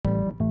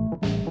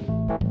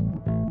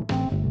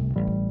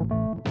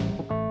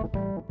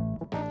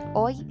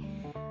Hoy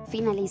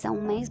finaliza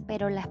un mes,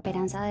 pero la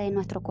esperanza de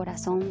nuestro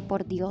corazón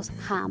por Dios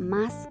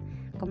jamás,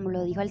 como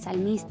lo dijo el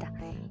salmista.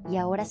 Y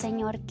ahora,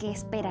 Señor, ¿qué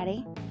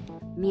esperaré?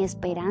 Mi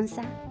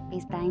esperanza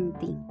está en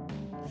ti.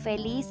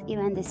 Feliz y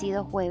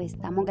bendecido jueves.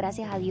 Damos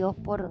gracias a Dios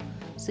por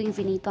su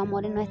infinito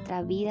amor en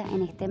nuestra vida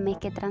en este mes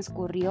que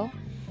transcurrió.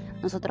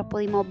 Nosotros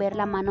pudimos ver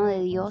la mano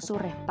de Dios, su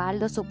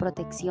respaldo, su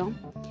protección.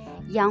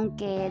 Y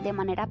aunque de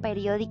manera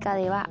periódica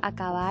deba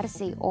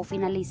acabarse o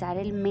finalizar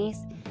el mes,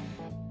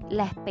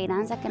 la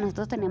esperanza que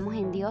nosotros tenemos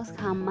en Dios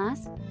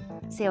jamás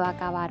se va a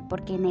acabar,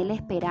 porque en Él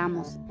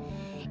esperamos.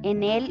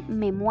 En Él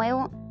me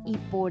muevo y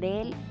por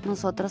Él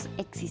nosotros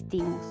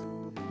existimos.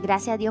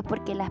 Gracias a Dios,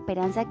 porque la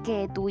esperanza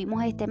que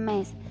tuvimos este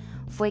mes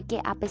fue que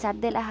a pesar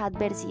de las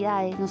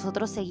adversidades,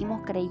 nosotros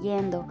seguimos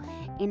creyendo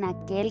en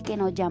aquel que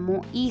nos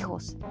llamó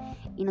hijos.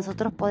 Y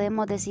nosotros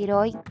podemos decir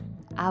hoy,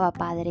 Abba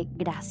Padre,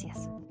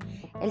 gracias.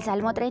 El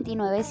Salmo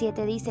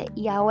 39:7 dice,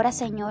 y ahora,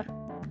 Señor,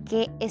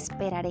 ¿qué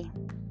esperaré?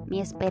 Mi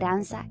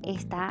esperanza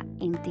está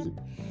en ti.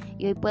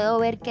 Y hoy puedo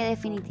ver que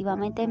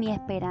definitivamente mi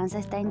esperanza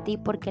está en ti,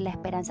 porque la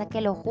esperanza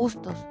que los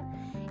justos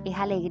es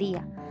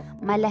alegría,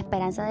 mas la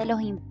esperanza de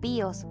los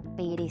impíos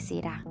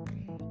perecerá.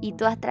 Y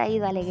tú has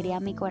traído alegría a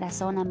mi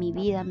corazón, a mi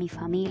vida, a mi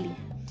familia.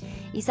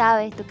 Y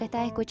sabes, tú que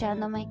estás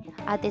escuchándome,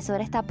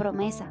 atesora esta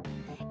promesa.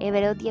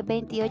 Hebreos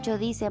 10:28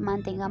 dice,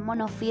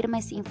 mantengámonos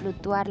firmes sin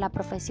fluctuar la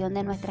profesión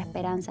de nuestra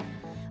esperanza,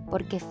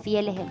 porque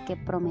fiel es el que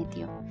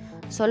prometió.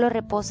 Solo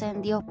reposa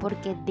en Dios,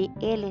 porque de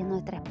Él es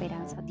nuestra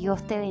esperanza.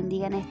 Dios te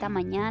bendiga en esta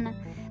mañana.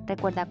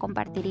 Recuerda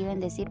compartir y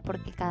bendecir,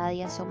 porque cada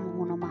día somos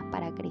uno más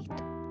para Cristo.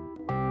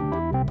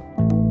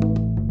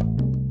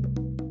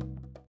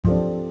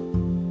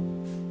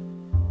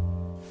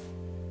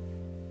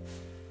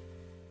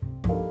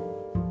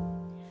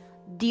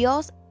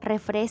 Dios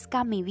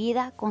refresca mi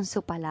vida con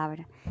su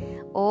palabra.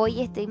 Hoy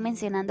estoy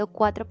mencionando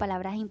 4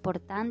 palabras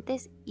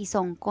importantes y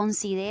son: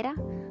 considera,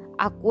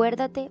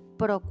 acuérdate,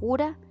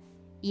 procura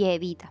y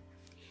evita.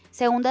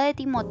 Segunda de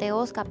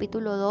Timoteos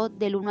capítulo 2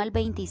 del 1 al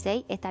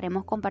 26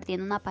 estaremos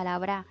compartiendo una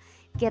palabra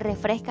que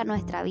refresca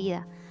nuestra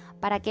vida.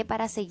 ¿Para qué?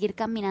 Para seguir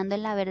caminando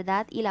en la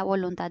verdad y la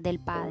voluntad del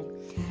Padre.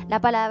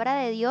 La palabra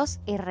de Dios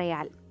es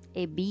real,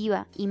 es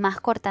viva y más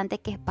cortante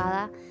que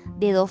espada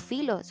de 2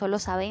 filos, eso lo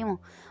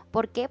sabemos.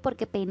 ¿Por qué?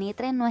 Porque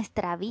penetra en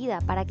nuestra vida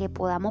para que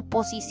podamos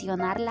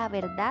posicionar la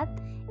verdad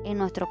en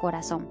nuestro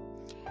corazón.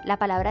 La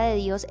palabra de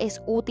Dios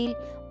es útil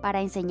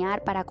para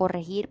enseñar, para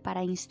corregir,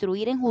 para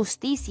instruir en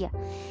justicia.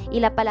 Y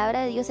la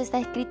palabra de Dios está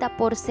escrita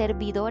por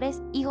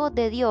servidores, hijos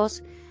de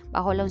Dios,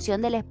 bajo la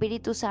unción del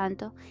Espíritu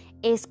Santo,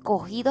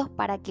 escogidos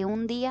para que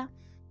un día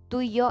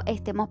tú y yo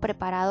estemos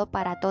preparados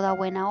para toda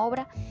buena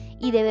obra,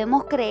 y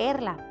debemos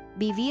creerla,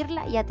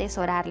 vivirla y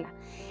atesorarla.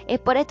 Es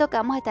por esto que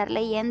vamos a estar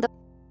leyendo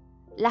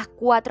las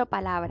 4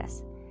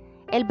 palabras.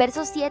 El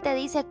verso 7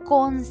 dice,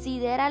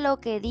 considera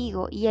lo que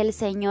digo y el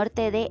Señor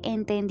te dé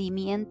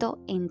entendimiento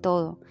en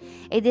todo.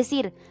 Es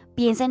decir,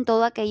 piensa en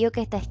todo aquello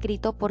que está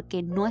escrito,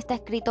 porque no está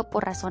escrito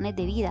por razones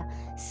de vida,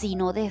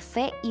 sino de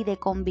fe y de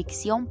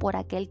convicción por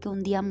aquel que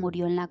un día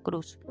murió en la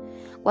cruz.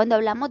 Cuando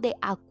hablamos de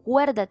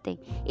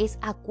acuérdate, es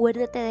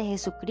acuérdate de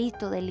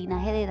Jesucristo, del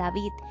linaje de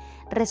David,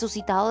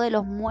 resucitado de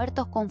los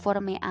muertos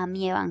conforme a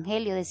mi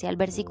evangelio, decía el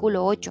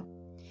versículo 8.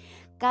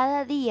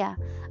 Cada día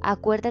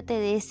acuérdate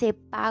de ese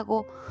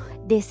pago,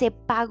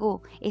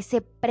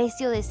 ese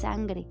precio de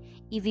sangre,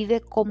 y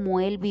vive como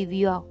Él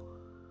vivió.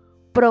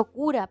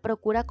 Procura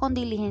con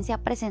diligencia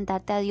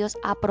presentarte a Dios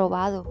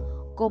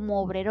aprobado, como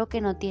obrero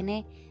que no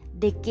tiene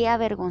de qué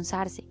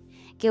avergonzarse,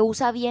 que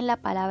usa bien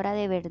la palabra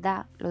de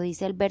verdad, lo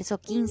dice el verso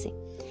 15.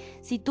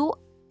 Si tú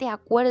te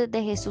acuerdas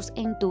de Jesús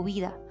en tu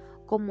vida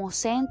como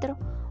centro,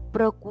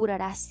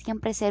 procurarás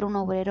siempre ser un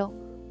obrero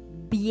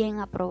bien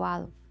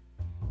aprobado.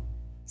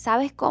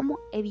 ¿Sabes cómo?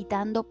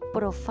 Evitando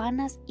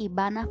profanas y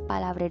vanas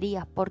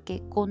palabrerías,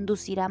 porque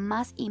conducirá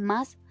más y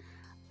más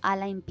a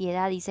la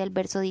impiedad, dice el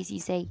verso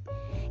 16.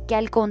 Que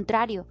al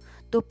contrario,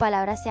 tus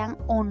palabras sean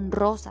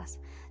honrosas,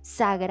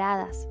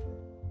 sagradas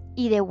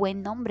y de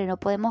buen nombre. No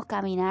podemos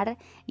caminar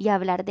y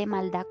hablar de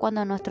maldad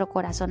cuando nuestro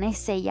corazón es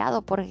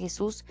sellado por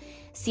Jesús,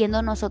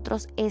 siendo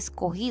nosotros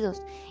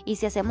escogidos. Y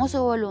si hacemos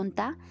su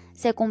voluntad,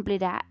 se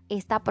cumplirá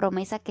esta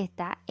promesa que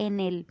está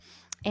en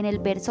el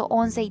verso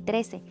 11 y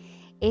 13.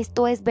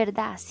 Esto es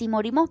verdad, si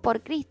morimos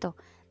por Cristo,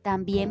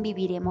 también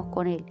viviremos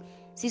con Él.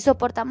 Si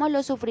soportamos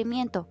los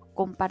sufrimientos,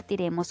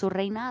 compartiremos su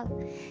reinado.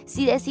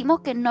 Si decimos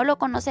que no lo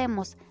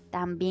conocemos,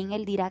 también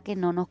Él dirá que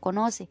no nos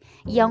conoce.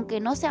 Y aunque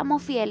no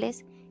seamos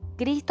fieles,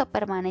 Cristo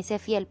permanece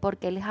fiel,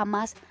 porque Él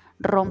jamás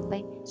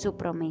rompe su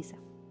promesa.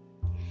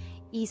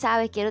 Y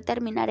sabes, quiero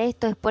terminar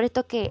esto, es por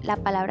esto que la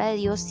palabra de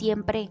Dios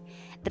siempre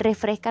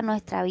refresca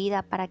nuestra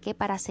vida. ¿Para qué?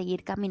 Para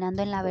seguir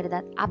caminando en la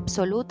verdad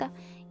absoluta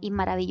y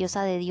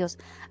maravillosa de Dios.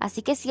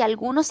 Así que si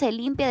alguno se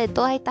limpia de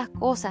todas estas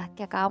cosas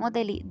que acabamos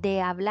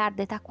de hablar,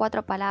 de estas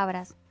 4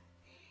 palabras,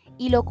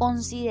 y lo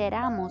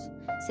consideramos,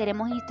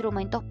 seremos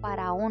instrumentos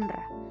para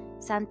honra,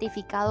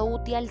 santificado,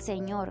 útil al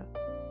Señor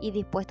y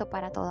dispuesto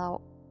para toda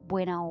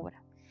buena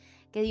obra.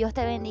 Que Dios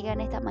te bendiga en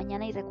esta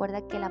mañana y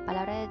recuerda que la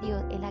palabra de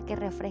Dios es la que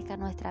refresca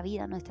nuestra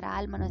vida, nuestra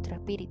alma, nuestro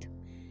espíritu.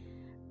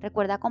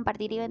 Recuerda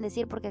compartir y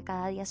bendecir porque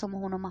cada día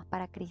somos uno más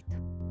para Cristo.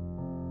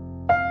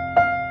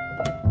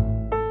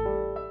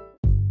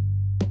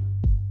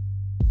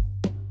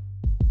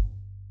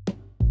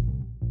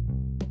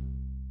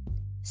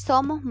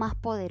 Somos más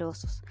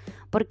poderosos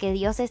porque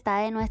Dios está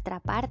de nuestra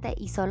parte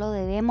y solo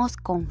debemos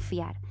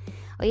confiar.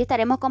 Hoy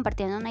estaremos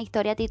compartiendo una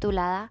historia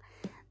titulada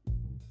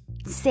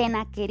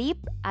Sennacherib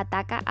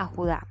ataca a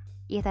Judá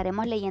y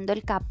estaremos leyendo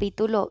el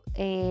capítulo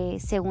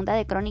segunda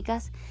de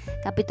Crónicas,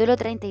 capítulo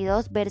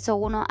 32, verso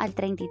 1 al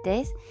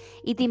 33,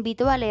 y te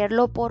invito a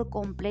leerlo por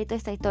completo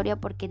esta historia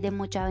porque es de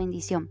mucha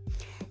bendición.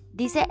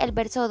 Dice el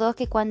verso 2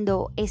 que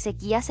cuando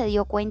Ezequías se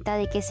dio cuenta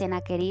de que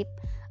Sennacherib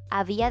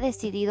había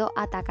decidido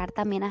atacar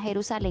también a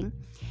Jerusalén,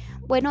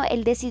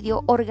 él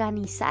decidió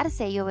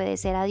organizarse y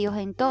obedecer a Dios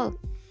en todo.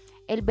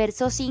 El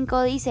verso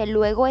 5 dice,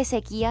 luego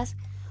Ezequías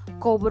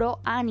cobró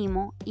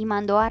ánimo y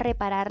mandó a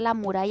reparar la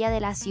muralla de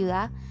la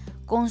ciudad,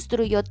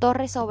 construyó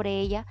torres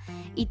sobre ella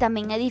y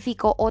también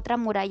edificó otra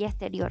muralla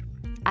exterior.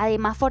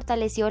 Además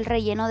fortaleció el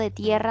relleno de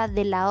tierra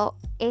del lado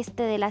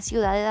este de la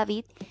ciudad de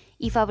David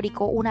y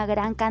fabricó una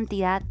gran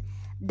cantidad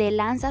de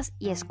lanzas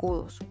y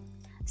escudos.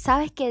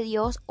 ¿Sabes que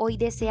Dios hoy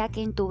desea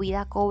que en tu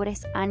vida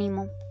cobres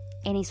ánimo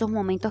en esos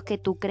momentos que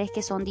tú crees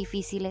que son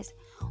difíciles?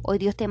 Hoy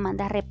Dios te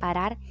manda a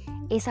reparar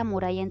esa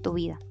muralla en tu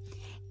vida.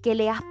 Que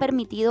le has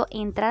permitido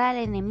entrar al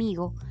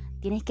enemigo,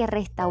 tienes que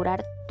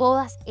restaurar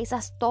todas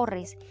esas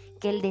torres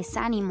que el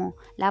desánimo,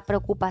 la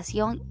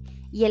preocupación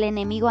y el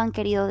enemigo han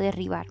querido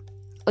derribar.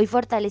 Hoy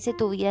fortalece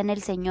tu vida en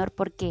el Señor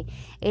porque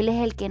Él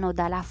es el que nos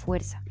da la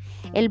fuerza.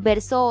 El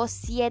verso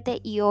 7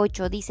 y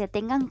 8 dice,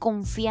 tengan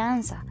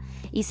confianza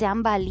y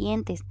sean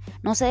valientes,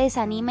 no se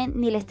desanimen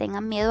ni les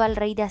tengan miedo al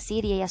rey de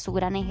Asiria y a su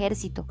gran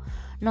ejército.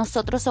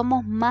 Nosotros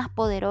somos más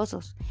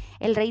poderosos.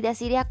 El rey de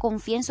Asiria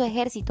confía en su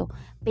ejército,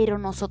 pero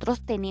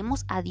nosotros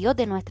tenemos a Dios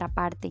de nuestra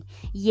parte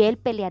y Él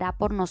peleará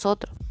por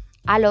nosotros.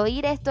 Al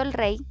oír esto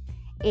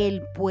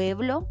el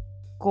pueblo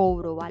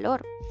cobró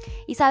valor.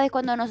 Y sabes,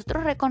 cuando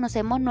nosotros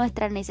reconocemos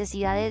nuestra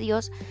necesidad de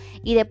Dios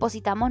y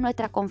depositamos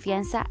nuestra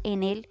confianza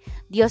en Él,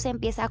 Dios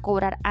empieza a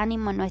cobrar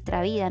ánimo en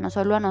nuestra vida, no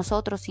solo a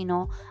nosotros,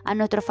 sino a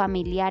nuestros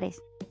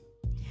familiares.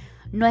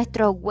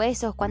 Nuestros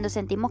huesos, cuando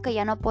sentimos que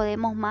ya no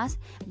podemos más,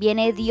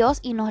 viene Dios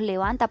y nos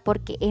levanta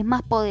porque es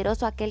más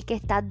poderoso aquel que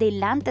está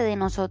delante de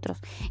nosotros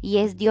y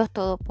es Dios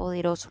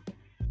todopoderoso.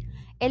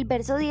 El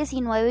verso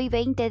 19 y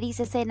 20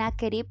 dice,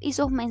 Sennacherib y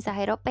sus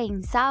mensajeros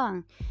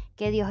pensaban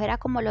que Dios era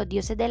como los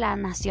dioses de las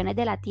naciones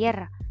de la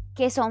tierra,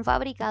 que son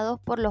fabricados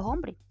por los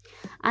hombres.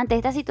 Ante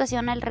esta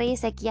situación, el rey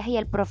Ezequías y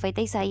el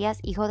profeta Isaías,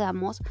 hijo de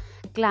Amós,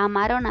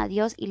 clamaron a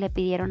Dios y le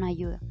pidieron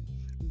ayuda.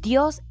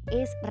 Dios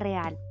es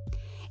real,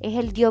 es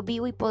el Dios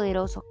vivo y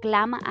poderoso.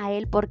 Clama a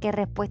Él porque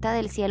respuesta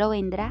del cielo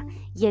vendrá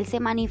y Él se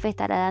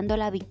manifestará dando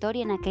la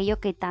victoria en aquello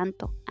que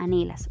tanto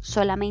anhelas.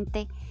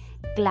 Solamente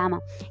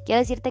clama. Quiero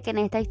decirte que en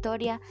esta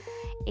historia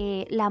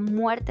la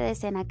muerte de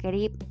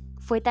Sennacherib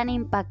fue tan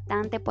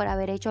impactante por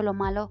haber hecho lo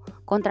malo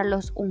contra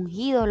los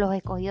ungidos, los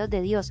escogidos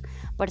de Dios.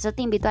 Por eso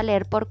te invito a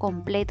leer por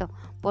completo,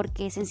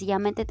 porque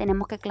sencillamente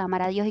tenemos que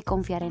clamar a Dios y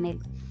confiar en Él.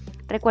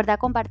 Recuerda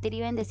compartir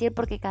y bendecir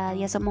porque cada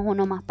día somos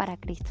uno más para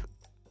Cristo.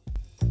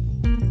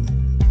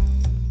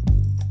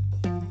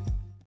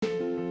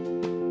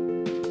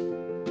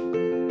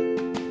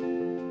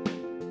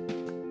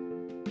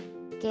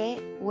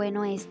 Qué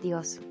bueno es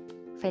Dios.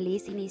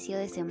 Feliz inicio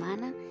de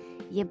semana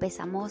y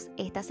empezamos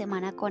esta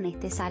semana con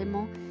este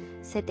Salmo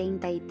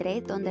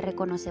 73 donde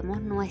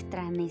reconocemos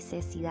nuestra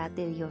necesidad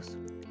de Dios.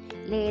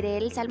 Leeré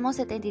el Salmo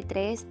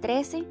 73,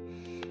 13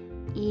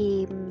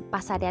 y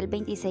pasaré al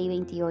 26 y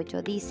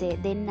 28. Dice,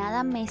 de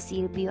nada me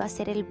sirvió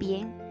hacer el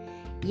bien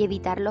y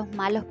evitar los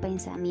malos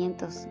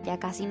pensamientos. Ya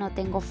casi no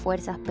tengo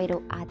fuerzas,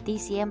 pero a ti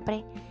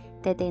siempre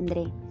te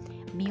tendré.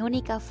 Mi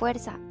única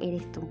fuerza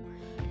eres tú.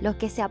 Los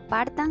que se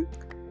apartan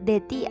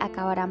de ti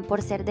acabarán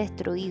por ser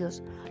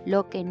destruidos.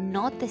 Los que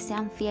no te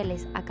sean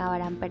fieles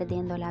acabarán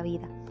perdiendo la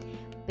vida.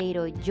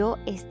 Pero yo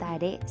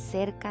estaré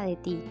cerca de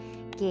ti,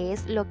 que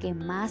es lo que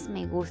más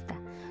me gusta.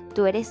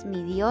 Tú eres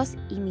mi Dios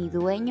y mi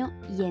dueño,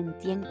 y en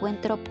ti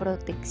encuentro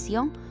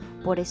protección.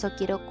 Por eso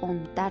quiero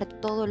contar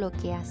todo lo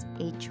que has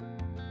hecho.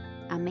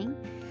 Amén.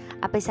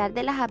 A pesar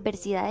de las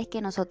adversidades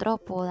que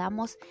nosotros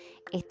podamos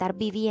estar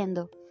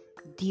viviendo,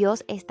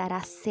 Dios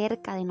estará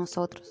cerca de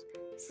nosotros.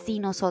 Si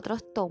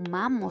nosotros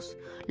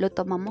lo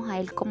tomamos a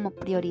Él como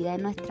prioridad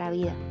en nuestra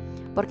vida.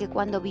 Porque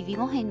cuando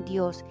vivimos en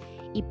Dios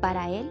y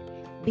para Él,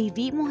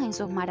 vivimos en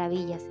sus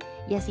maravillas.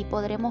 Y así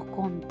podremos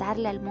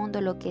contarle al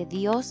mundo lo que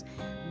Dios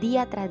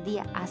día tras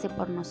día hace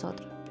por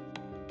nosotros.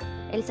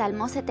 El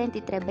Salmo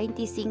 73,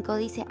 25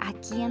 dice, ¿a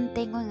quién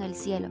tengo en el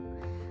cielo?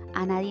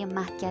 A nadie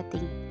más que a ti.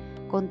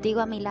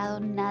 Contigo a mi lado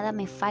nada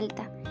me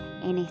falta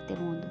en este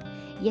mundo.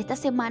 Y esta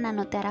semana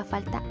no te hará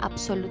falta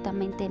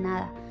absolutamente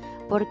nada.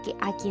 Porque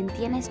a quien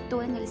tienes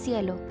tú en el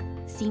cielo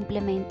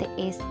simplemente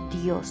es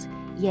Dios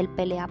y Él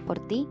pelea por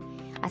ti.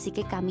 Así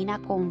que camina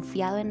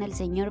confiado en el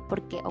Señor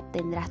porque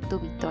obtendrás tu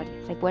victoria.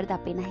 Recuerda,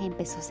 apenas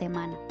empezó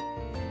semana.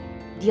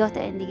 Dios te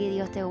bendiga y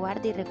Dios te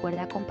guarde, y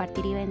recuerda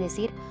compartir y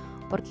bendecir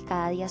porque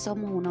cada día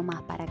somos uno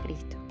más para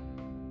Cristo.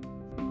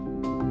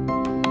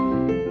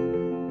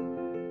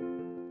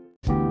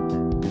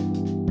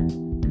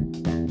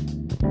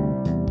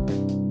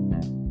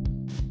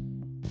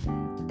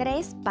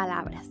 Tres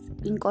palabras: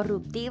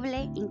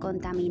 incorruptible,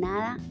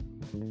 incontaminada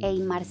e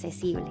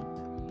inmarcesible.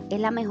 Es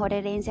la mejor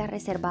herencia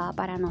reservada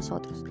para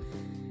nosotros.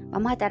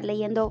 Vamos a estar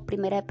leyendo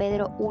 1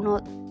 Pedro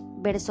 1,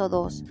 verso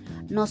 2.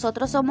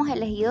 Nosotros somos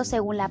elegidos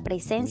según la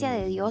presencia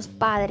de Dios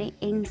Padre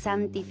en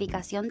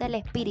santificación del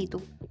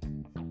Espíritu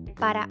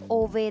para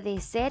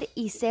obedecer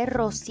y ser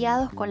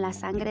rociados con la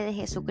sangre de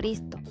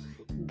Jesucristo.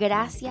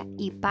 Gracia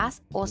y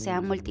paz os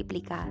sean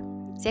multiplicadas.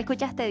 ¿Sí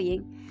escuchaste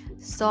bien?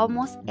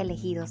 Somos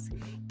elegidos.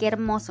 Qué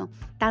hermoso.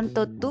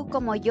 Tanto tú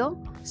como yo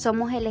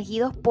somos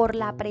elegidos por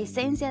la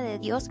presencia de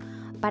Dios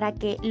para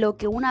que lo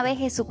que una vez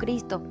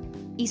Jesucristo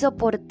hizo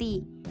por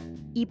ti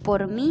y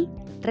por mí,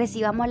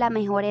 recibamos la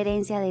mejor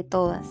herencia de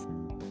todas.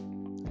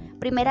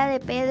 1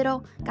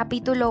 Pedro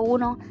capítulo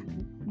 1,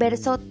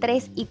 verso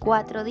 3 y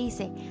 4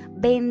 dice: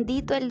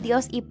 bendito el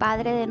Dios y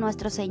Padre de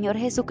nuestro Señor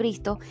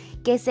Jesucristo,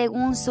 que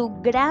según su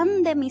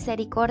grande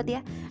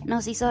misericordia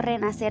nos hizo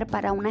renacer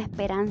para una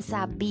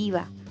esperanza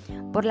viva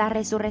por la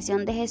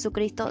resurrección de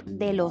Jesucristo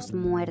de los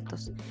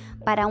muertos,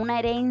 para una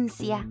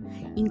herencia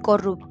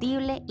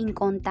incorruptible,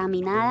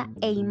 incontaminada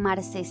e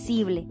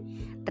inmarcesible,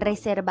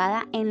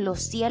 reservada en los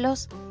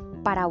cielos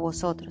para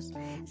vosotros.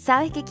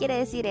 ¿Sabes qué quiere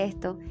decir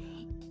esto?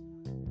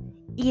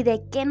 ¿Y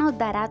de qué nos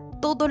dará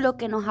todo lo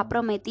que nos ha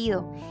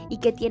prometido y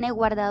que tiene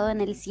guardado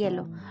en el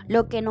cielo?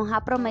 Lo que nos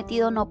ha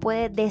prometido no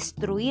puede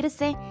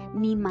destruirse,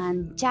 ni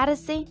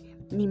mancharse,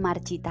 ni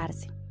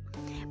marchitarse.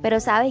 Pero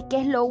 ¿sabes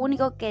qué es lo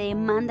único que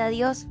demanda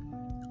Dios?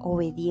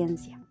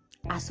 Obediencia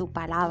a su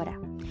palabra,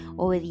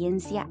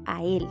 obediencia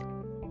a Él.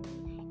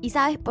 ¿Y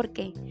sabes por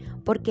qué?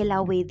 Porque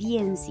la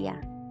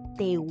obediencia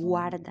te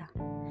guarda.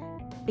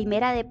 1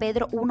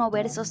 Pedro 1,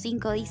 verso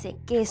 5 dice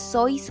que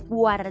sois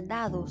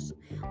guardados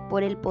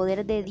por el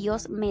poder de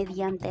Dios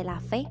mediante la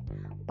fe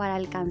para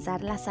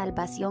alcanzar la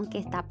salvación que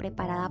está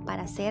preparada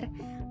para ser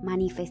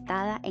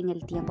manifestada en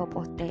el tiempo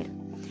postero.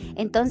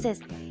 Entonces,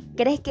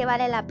 ¿crees que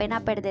vale la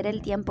pena perder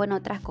el tiempo en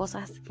otras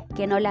cosas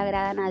que no le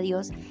agradan a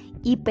Dios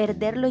y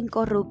perder lo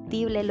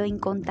incorruptible, lo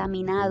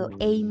incontaminado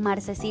e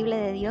inmarcesible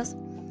de Dios?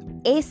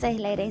 Esa es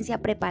la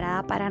herencia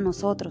preparada para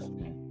nosotros.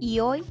 Y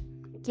hoy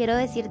quiero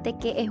decirte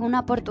que es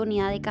una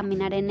oportunidad de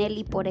caminar en Él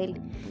y por Él.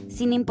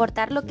 Sin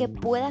importar lo que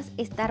puedas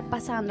estar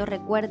pasando,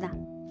 recuerda,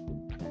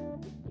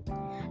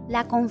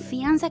 la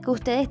confianza que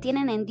ustedes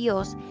tienen en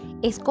Dios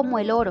es como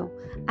el oro.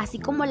 Así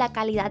como la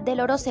calidad del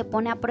oro se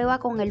pone a prueba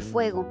con el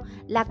fuego,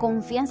 la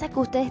confianza que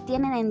ustedes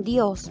tienen en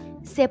Dios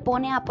se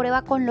pone a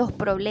prueba con los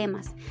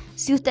problemas.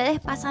 Si ustedes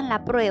pasan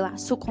la prueba,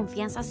 su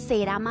confianza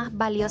será más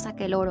valiosa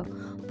que el oro,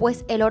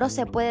 pues el oro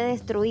se puede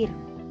destruir.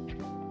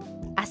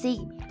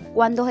 Así,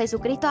 cuando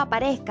Jesucristo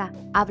aparezca,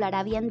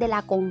 hablará bien de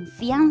la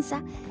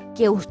confianza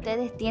que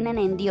ustedes tienen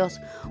en Dios,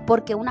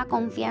 porque una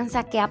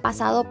confianza que ha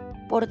pasado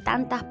por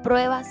tantas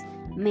pruebas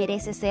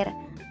merece ser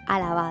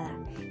alabada.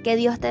 Que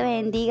Dios te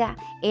bendiga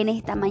en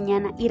esta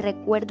mañana y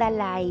recuerda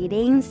la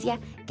herencia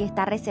que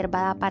está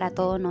reservada para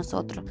todos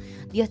nosotros.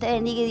 Dios te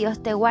bendiga y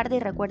Dios te guarde, y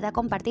recuerda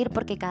compartir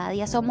porque cada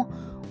día somos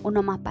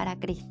uno más para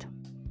Cristo.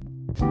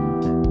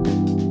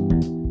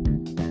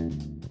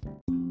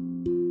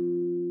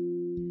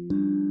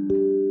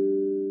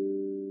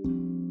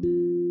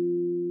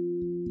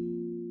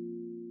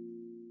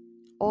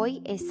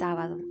 Hoy es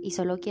sábado y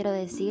solo quiero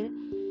decir: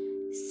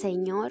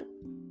 Señor,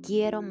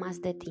 quiero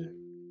más de ti.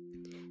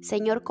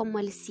 Señor, como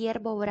el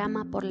ciervo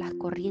brama por las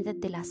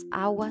corrientes de las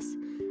aguas,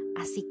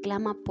 así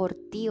clama por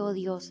ti, oh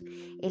Dios,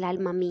 el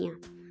alma mía.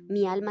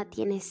 Mi alma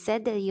tiene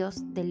sed de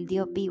Dios, del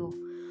Dios vivo.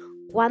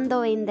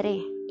 ¿Cuándo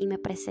vendré y me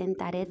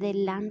presentaré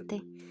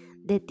delante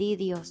de ti,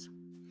 Dios?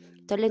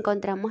 Esto lo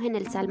encontramos en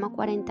el Salmo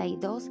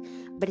 42,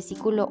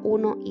 versículo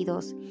 1 y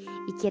 2.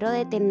 Y quiero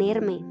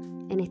detenerme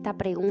en esta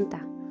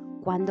pregunta: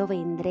 ¿cuándo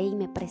vendré y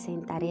me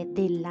presentaré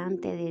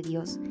delante de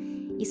Dios?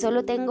 Y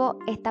solo tengo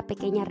esta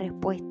pequeña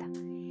respuesta: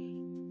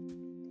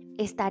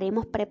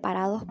 ¿estaremos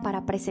preparados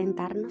para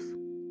presentarnos?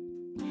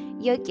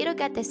 Y hoy quiero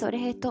que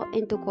atesores esto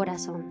en tu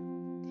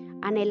corazón.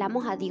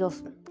 Anhelamos a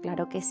Dios,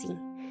 claro que sí,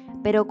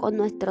 pero con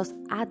nuestros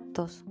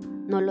actos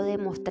no lo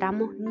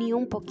demostramos ni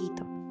un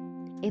poquito.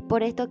 Es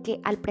por esto que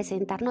al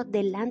presentarnos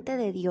delante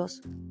de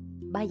Dios,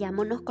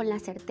 vayámonos con la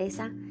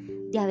certeza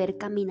de haber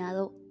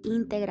caminado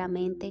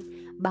íntegramente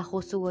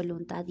bajo su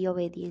voluntad y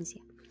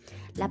obediencia.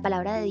 La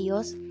palabra de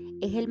Dios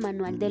es el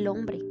manual del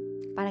hombre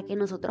para que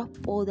nosotros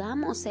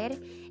podamos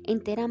ser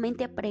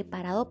enteramente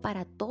preparados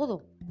para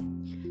todo.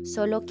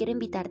 Solo quiero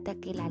invitarte a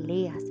que la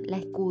leas, la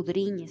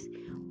escudriñes,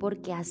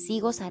 porque así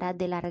gozarás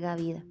de larga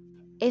vida.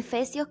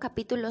 Efesios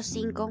capítulo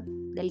 5,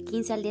 del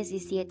 15 al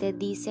 17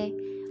 dice: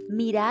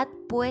 mirad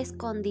pues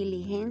con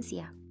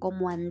diligencia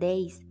cómo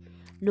andéis,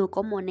 no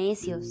como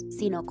necios,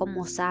 sino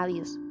como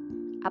sabios,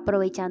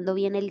 aprovechando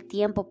bien el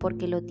tiempo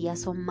porque los días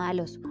son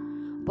malos.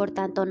 Por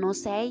tanto, no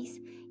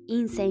seáis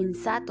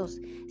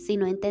insensatos,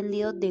 sino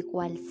entendidos de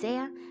cuál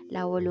sea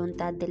la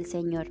voluntad del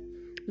Señor.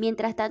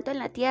 Mientras tanto en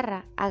la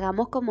tierra,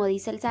 hagamos como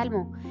dice el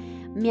Salmo: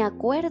 me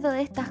acuerdo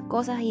de estas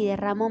cosas y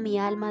derramo mi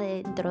alma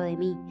dentro de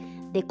mí,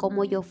 de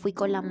cómo yo fui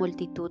con la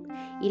multitud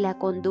y la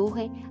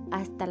conduje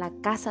hasta la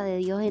casa de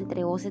Dios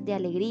entre voces de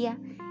alegría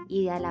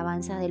y de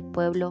alabanza del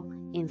pueblo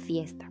en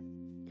fiesta.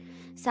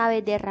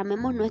 Sabes,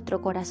 derramemos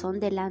nuestro corazón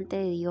delante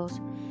de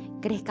Dios,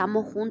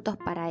 crezcamos juntos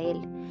para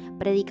Él,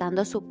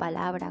 predicando su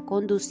palabra,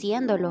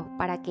 conduciéndolo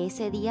para que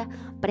ese día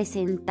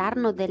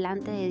presentarnos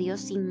delante de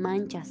Dios sin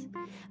manchas.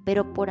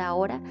 Pero por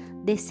ahora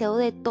deseo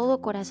de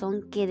todo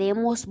corazón que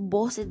demos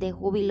voces de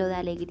júbilo, de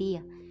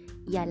alegría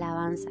y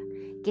alabanza,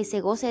 que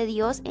se goce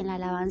Dios en la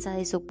alabanza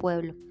de su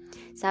pueblo.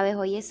 Sabes,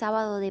 hoy es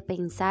sábado de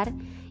pensar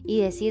y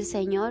decir: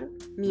 Señor,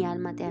 mi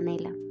alma te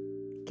anhela.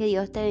 Que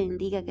Dios te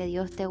bendiga, que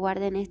Dios te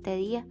guarde en este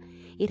día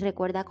y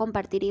recuerda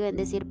compartir y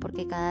bendecir,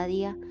 porque cada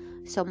día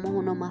somos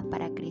uno más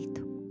para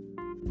Cristo.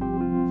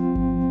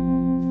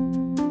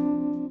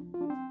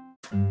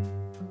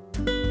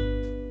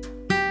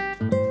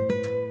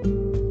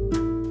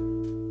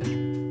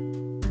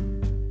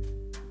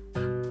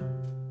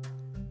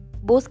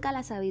 Busca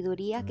la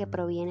sabiduría que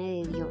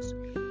proviene de Dios.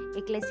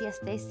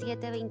 Eclesiastés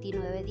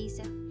 7:29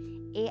 dice: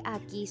 he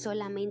aquí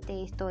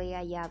solamente esto he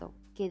hallado,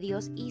 que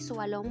Dios hizo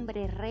al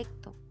hombre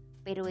recto,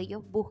 pero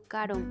ellos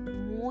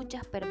buscaron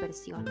muchas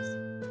perversiones.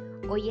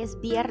 Hoy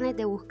es viernes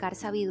de buscar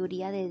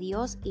sabiduría de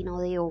Dios y no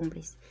de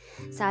hombres.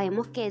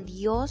 Sabemos que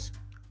Dios,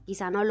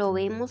 quizá no lo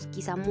vemos,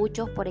 quizá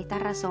muchos por esta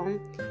razón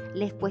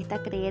les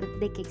cuesta creer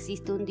de que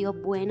existe un Dios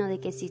bueno, de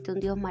que existe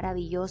un Dios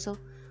maravilloso,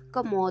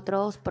 como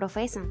otros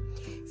profesan.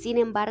 Sin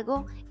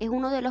embargo, es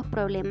uno de los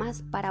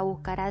problemas para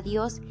buscar a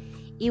Dios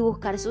y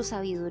buscar su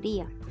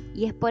sabiduría.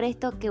 Y es por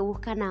esto que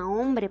buscan a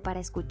hombre para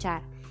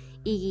escuchar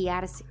y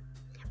guiarse.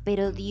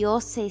 Pero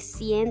Dios se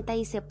sienta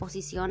y se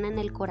posiciona en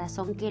el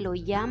corazón que lo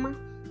llama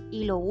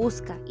y lo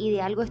busca, y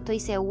de algo estoy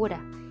segura: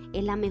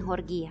 es la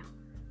mejor guía.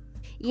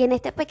 Y en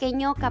este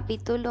pequeño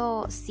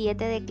capítulo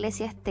 7 de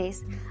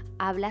Eclesiastés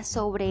habla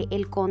sobre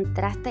el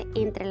contraste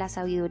entre la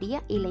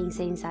sabiduría y la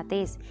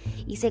insensatez,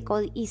 y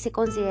se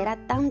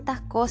considera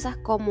tantas cosas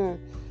como,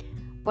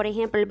 por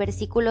ejemplo, el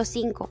versículo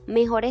 5: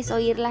 mejor es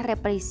oír la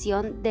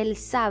reprensión del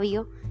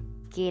sabio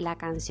que la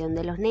canción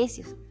de los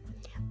necios.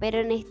 Pero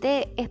en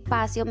este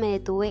espacio me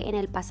detuve en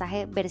el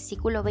pasaje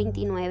versículo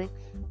 29,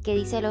 que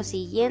dice lo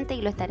siguiente,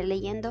 y lo estaré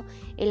leyendo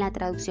en la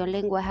traducción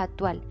lenguaje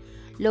actual: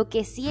 lo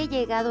que sí he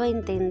llegado a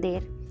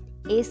entender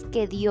es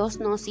que Dios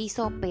nos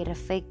hizo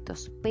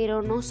perfectos,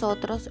 pero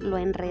nosotros lo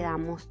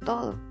enredamos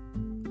todo.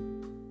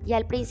 Y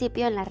al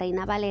principio, en la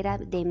Reina Valera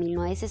de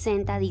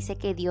 1960, dice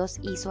que Dios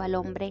hizo al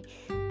hombre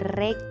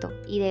recto,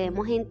 y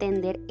debemos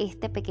entender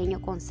este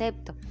pequeño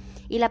concepto.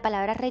 Y la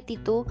palabra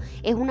rectitud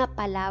es una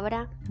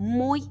palabra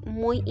muy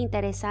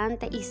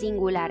interesante y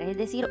singular, es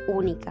decir,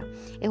 única.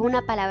 Es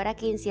una palabra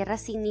que encierra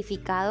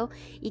significado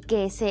y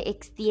que se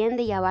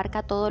extiende y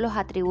abarca todos los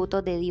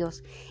atributos de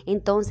Dios.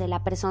 Entonces,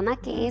 la persona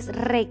que es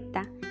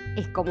recta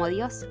es como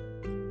Dios,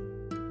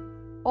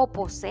 o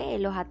posee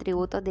los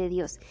atributos de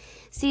Dios.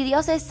 Si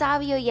Dios es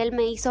sabio y Él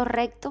me hizo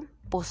recto,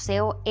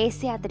 poseo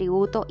ese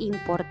atributo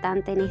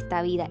importante en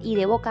esta vida y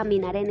debo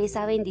caminar en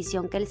esa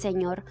bendición que el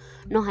Señor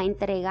nos ha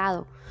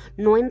entregado.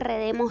 No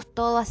enredemos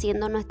todo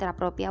haciendo nuestra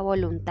propia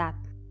voluntad.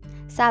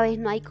 Sabes,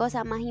 no hay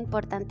cosa más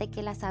importante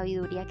que la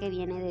sabiduría que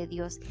viene de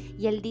Dios.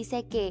 Y Él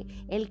dice que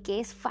el que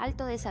es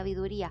falto de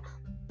sabiduría,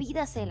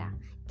 pídasela,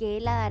 que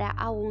Él la dará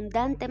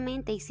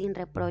abundantemente y sin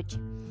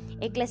reproche.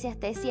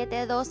 Eclesiastés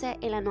 7:12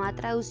 en la Nueva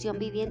Traducción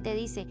Viviente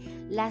dice: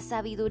 la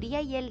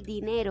sabiduría y el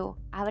dinero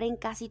abren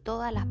casi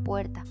todas las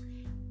puertas,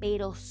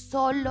 pero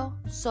solo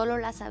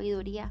la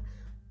sabiduría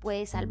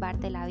puede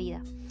salvarte la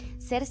vida.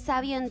 Ser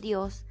sabio en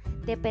Dios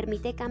te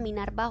permite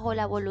caminar bajo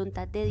la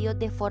voluntad de Dios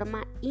de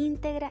forma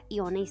íntegra y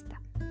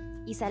honesta,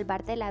 y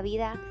salvarte la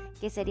vida,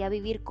 que sería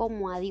vivir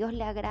como a Dios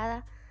le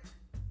agrada,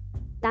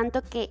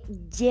 tanto que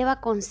lleva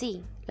con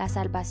sí la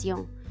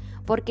salvación,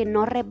 porque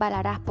no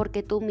resbalarás,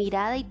 porque tu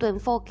mirada y tu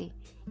enfoque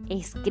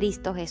es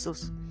Cristo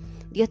Jesús.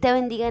 Dios te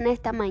bendiga en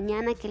esta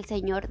mañana, que el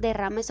Señor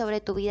derrame sobre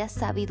tu vida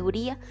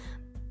sabiduría.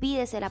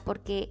 Pídesela,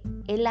 porque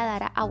Él la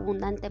dará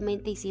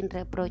abundantemente y sin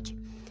reproche.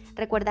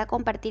 Recuerda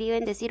compartir y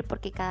bendecir,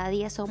 porque cada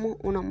día somos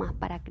uno más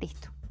para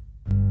Cristo.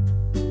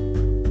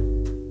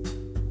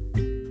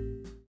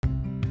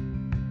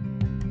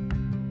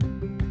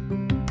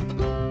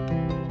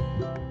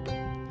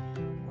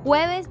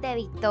 Jueves de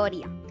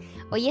victoria.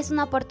 Hoy es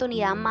una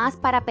oportunidad más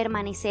para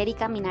permanecer y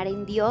caminar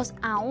en Dios,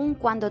 aun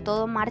cuando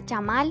todo marcha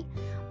mal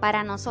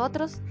para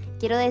nosotros.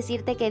 Quiero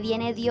decirte que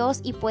viene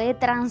Dios y puede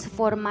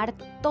transformar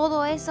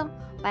todo eso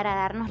para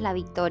darnos la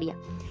victoria.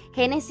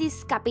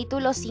 Génesis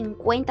capítulo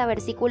 50,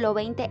 versículo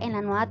 20 en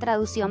la Nueva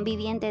Traducción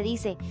Viviente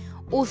dice: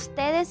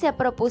 ustedes se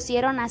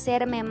propusieron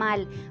hacerme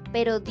mal,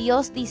 pero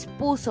Dios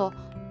dispuso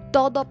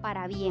todo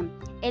para bien.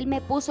 Él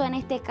me puso en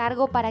este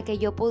cargo para que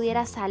yo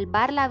pudiera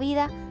salvar la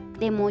vida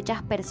de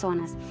muchas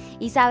personas.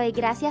 Y sabe,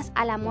 gracias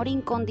al amor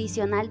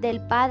incondicional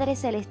del Padre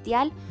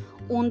Celestial,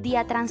 un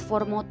día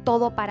transformó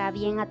todo para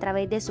bien a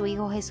través de su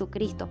Hijo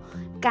Jesucristo,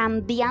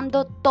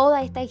 cambiando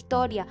toda esta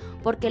historia,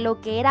 porque lo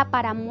que era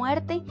para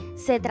muerte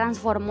se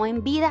transformó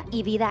en vida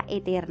y vida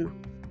eterna.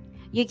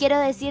 Yo quiero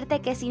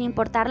decirte que sin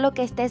importar lo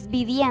que estés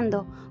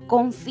viviendo,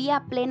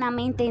 confía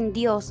plenamente en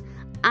Dios,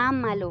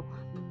 ámalo,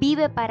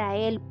 vive para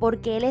Él,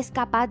 porque Él es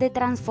capaz de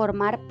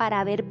transformar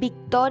para ver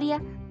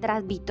victoria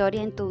tras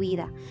victoria en tu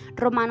vida.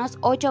 Romanos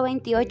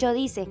 8:28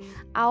 dice: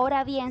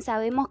 ahora bien,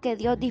 sabemos que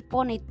Dios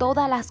dispone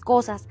todas las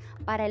cosas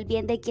para el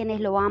bien de quienes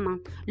lo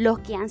aman, los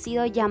que han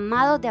sido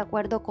llamados de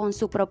acuerdo con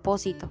su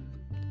propósito.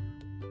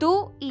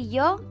 Tú y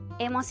yo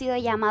hemos sido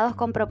llamados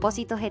con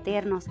propósitos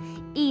eternos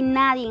y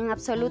nadie,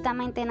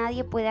 absolutamente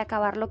nadie, puede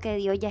acabar lo que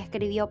Dios ya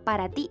escribió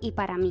para ti y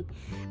para mí.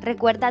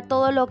 Recuerda,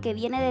 todo lo que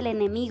viene del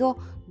enemigo,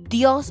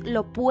 Dios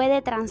lo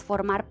puede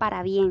transformar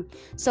para bien.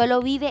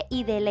 Solo vive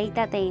y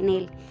deleítate en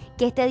Él.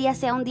 Que este día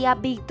sea un día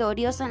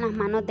victorioso en las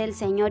manos del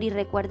Señor, y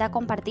recuerda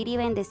compartir y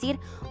bendecir,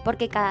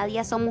 porque cada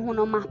día somos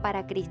uno más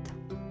para Cristo.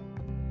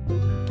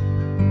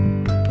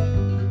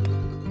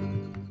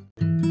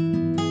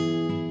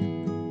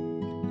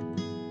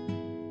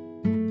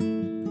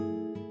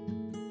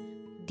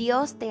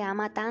 Dios te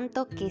ama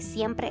tanto que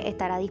siempre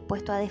estará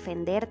dispuesto a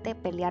defenderte,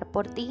 pelear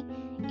por ti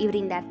y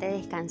brindarte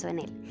descanso en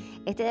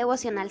Él. Este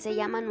devocional se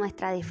llama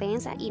Nuestra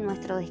defensa y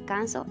nuestro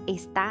descanso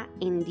está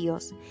en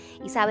Dios.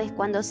 Y sabes,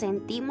 cuando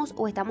sentimos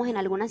o estamos en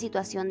alguna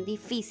situación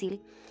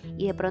difícil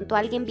y de pronto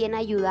alguien viene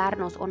a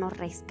ayudarnos o nos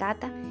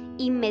rescata,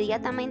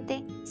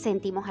 inmediatamente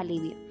sentimos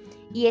alivio.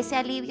 Y ese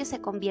alivio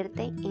se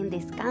convierte en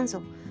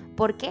descanso.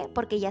 ¿Por qué?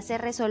 Porque ya se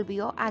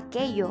resolvió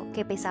aquello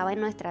que pesaba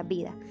en nuestras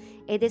vidas.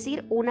 Es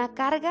decir, una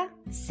carga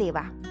se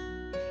va.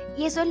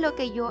 Y eso es lo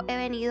que yo he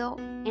venido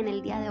en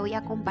el día de hoy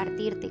a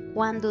compartirte.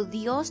 Cuando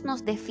Dios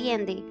nos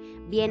defiende,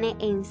 viene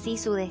en sí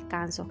su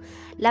descanso.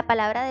 La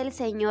palabra del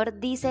Señor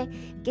dice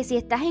que si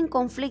estás en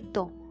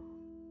conflicto,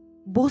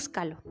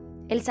 búscalo.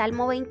 El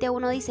Salmo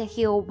 21 dice: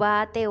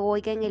 Jehová te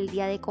oiga en el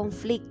día de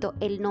conflicto,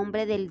 el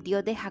nombre del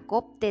Dios de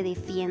Jacob te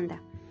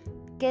defienda.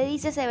 ¿Qué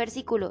dice ese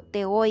versículo?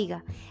 Te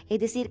oiga.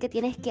 Es decir, que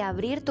tienes que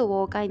abrir tu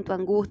boca en tu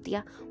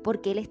angustia,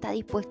 porque Él está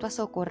dispuesto a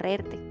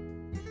socorrerte.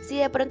 Si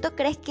de pronto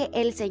crees que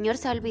el Señor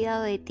se ha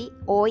olvidado de ti,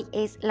 hoy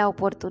es la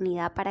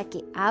oportunidad para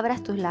que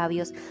abras tus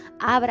labios,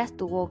 abras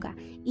tu boca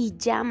y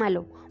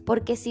llámalo.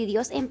 Porque si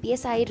Dios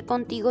empieza a ir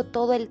contigo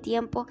todo el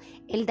tiempo,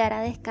 Él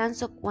dará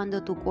descanso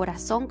cuando tu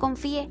corazón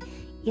confíe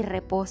y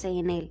repose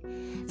en Él.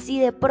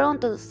 Si de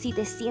pronto, si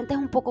te sientes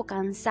un poco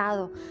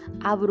cansado,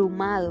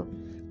 abrumado,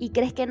 y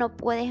crees que no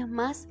puedes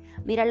más,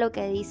 mira lo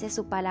que dice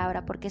su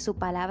palabra, porque su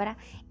palabra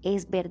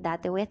es verdad.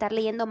 Te voy a estar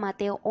leyendo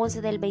Mateo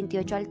 11 del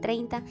 28 al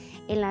 30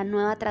 en la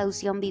Nueva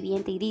Traducción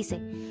Viviente, y dice: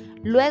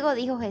 luego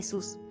dijo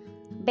Jesús: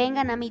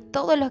 vengan a mí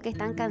todos los que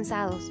están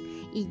cansados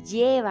y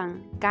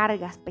llevan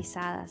cargas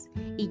pesadas,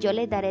 y yo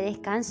les daré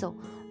descanso.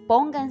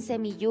 Pónganse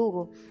mi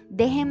yugo,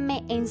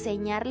 déjenme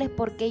enseñarles,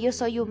 porque yo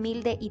soy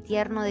humilde y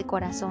tierno de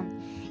corazón,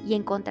 y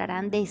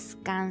encontrarán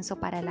descanso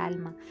para el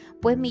alma.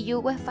 Pues mi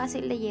yugo es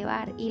fácil de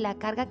llevar y la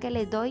carga que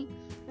les doy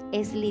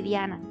es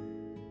liviana.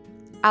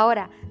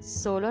 Ahora,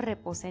 solo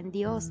reposa en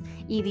Dios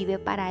y vive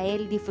para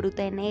Él,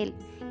 disfruta en Él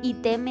y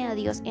teme a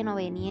Dios en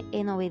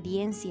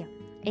obediencia,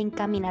 en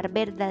caminar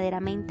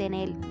verdaderamente en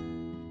Él.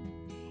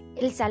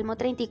 El Salmo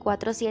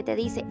 34:7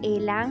 dice: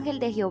 el ángel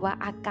de Jehová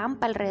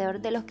acampa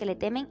alrededor de los que le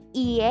temen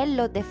y Él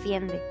los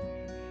defiende.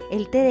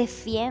 Él te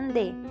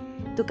defiende.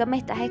 Tú que me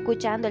estás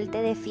escuchando, Él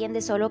te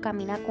defiende, solo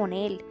camina con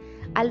Él.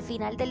 Al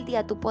final del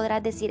día tú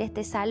podrás decir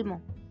este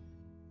salmo: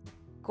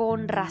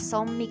 con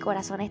razón mi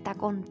corazón está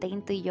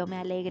contento y yo me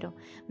alegro.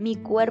 Mi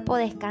cuerpo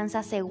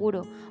descansa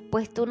seguro,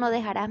 pues tú no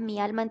dejarás mi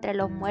alma entre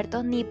los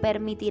muertos, ni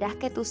permitirás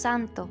que tu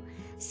santo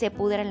se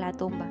pudra en la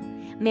tumba.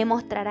 Me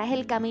mostrarás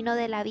el camino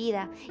de la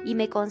vida y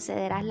me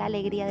concederás la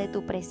alegría de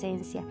tu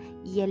presencia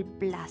y el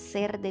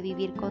placer de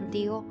vivir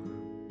contigo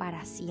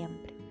para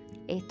siempre.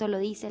 Esto lo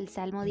dice el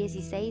Salmo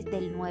 16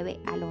 del 9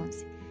 al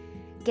 11.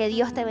 Que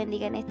Dios te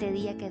bendiga en este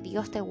día, que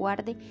Dios te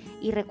guarde,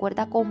 y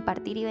recuerda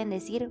compartir y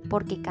bendecir,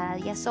 porque cada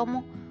día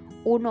somos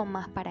uno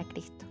más para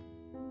Cristo.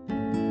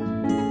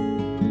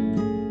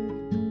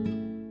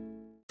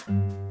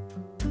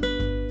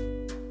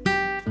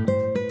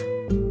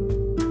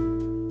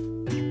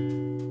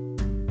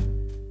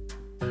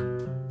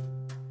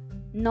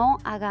 No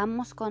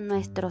hagamos con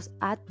nuestros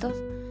actos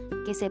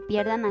que se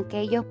pierdan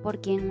aquellos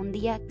por quien un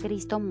día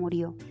Cristo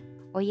murió.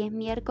 Hoy es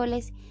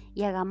miércoles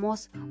y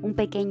hagamos un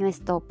pequeño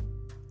stop.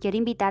 Quiero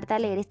invitarte a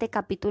leer este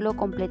capítulo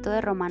completo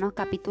de Romanos,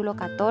 capítulo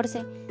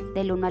 14,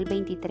 del 1 al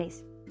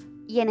 23.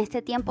 Y en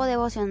este tiempo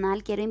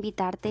devocional quiero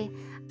invitarte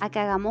a que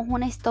hagamos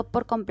un stop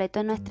por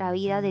completo en nuestra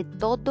vida, de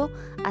todo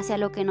hacia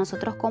lo que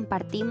nosotros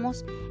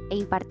compartimos e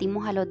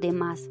impartimos a los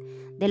demás,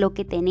 de lo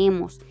que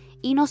tenemos.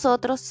 Y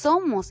nosotros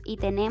somos y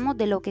tenemos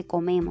de lo que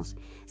comemos.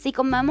 Si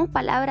comemos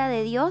palabra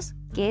de Dios,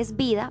 que es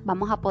vida,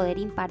 vamos a poder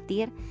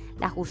impartir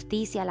la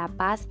justicia, la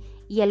paz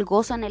y el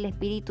gozo en el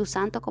Espíritu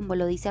Santo, como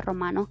lo dice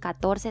Romanos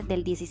 14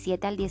 del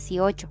 17 al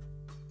 18.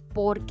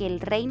 porque el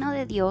reino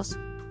de Dios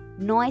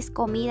no es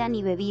comida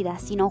ni bebida,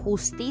 sino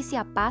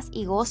justicia, paz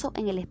y gozo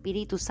en el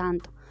Espíritu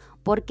Santo.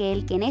 Porque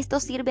el que en esto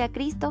sirve a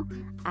Cristo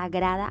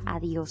agrada a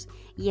Dios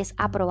y es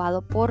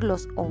aprobado por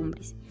los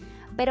hombres.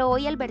 Pero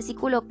hoy el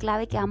versículo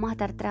clave que vamos a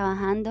estar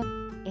trabajando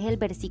es el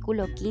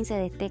versículo 15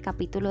 de este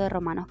capítulo de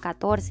Romanos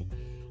 14,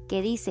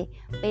 que dice: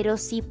 pero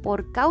si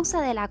por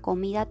causa de la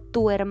comida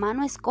tu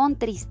hermano es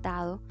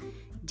contristado,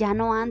 ya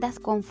no andas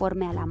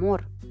conforme al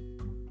amor.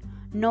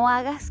 No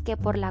hagas que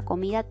por la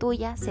comida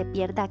tuya se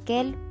pierda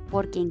aquel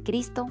por quien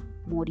Cristo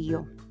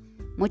murió.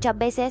 Muchas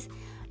veces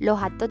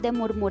los actos de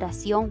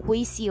murmuración,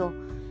 juicio,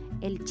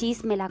 el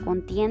chisme, la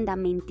contienda,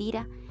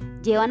 mentira,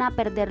 llevan a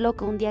perder lo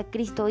que un día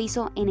Cristo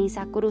hizo en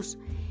esa cruz.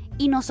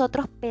 Y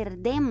nosotros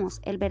perdemos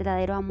el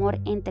verdadero amor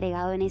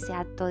entregado en ese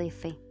acto de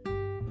fe.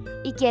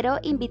 Y quiero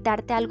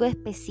invitarte a algo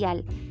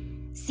especial.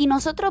 Si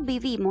nosotros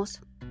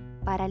vivimos,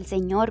 para el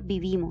Señor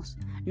vivimos.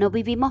 No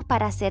vivimos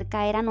para hacer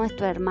caer a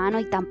nuestro hermano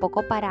y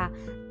tampoco para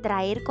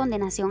traer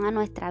condenación a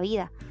nuestra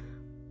vida.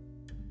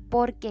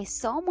 Porque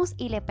somos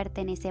y le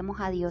pertenecemos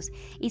a Dios.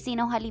 Y si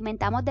nos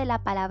alimentamos de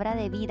la palabra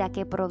de vida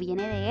que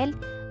proviene de Él,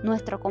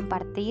 nuestro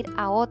compartir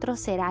a otros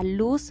será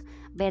luz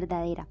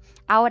verdadera.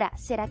 Ahora,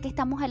 ¿será que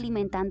estamos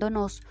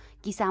alimentándonos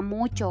quizá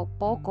mucho o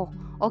poco,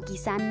 o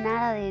quizá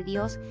nada de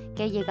Dios,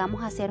 que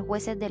llegamos a ser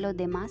jueces de los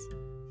demás?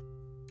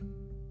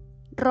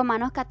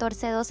 Romanos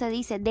 14:12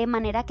 dice: de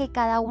manera que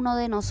cada uno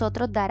de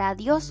nosotros dará a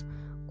Dios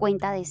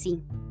cuenta de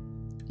sí.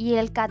 Y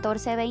el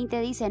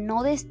 14:20 dice: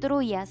 no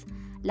destruyas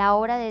la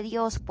obra de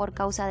Dios por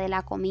causa de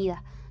la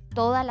comida.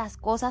 Todas las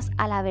cosas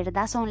a la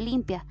verdad son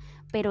limpias,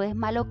 pero es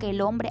malo que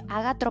el hombre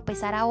haga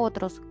tropezar a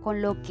otros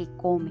con lo que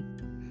come.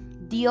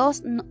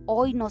 Dios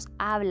hoy nos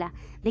habla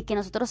de que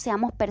nosotros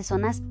seamos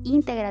personas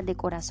íntegras de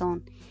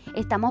corazón.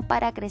 Estamos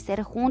para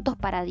crecer juntos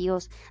para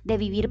Dios, de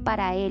vivir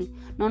para Él.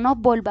 No nos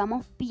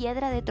volvamos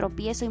piedra de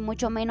tropiezo y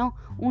mucho menos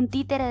un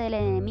títere del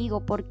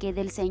enemigo, porque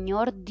del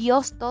Señor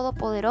Dios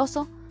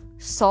Todopoderoso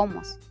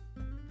somos.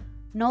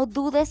 No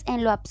dudes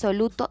en lo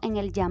absoluto en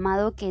el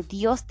llamado que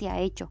Dios te ha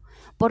hecho,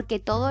 porque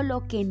todo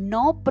lo que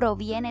no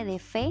proviene de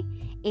fe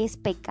es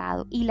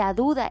pecado y la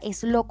duda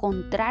es lo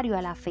contrario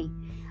a la fe.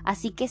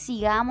 Así que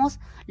sigamos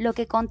lo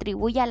que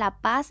contribuye a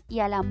la paz y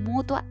a la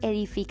mutua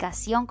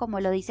edificación, como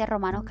lo dice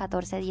Romanos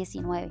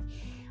 14:19.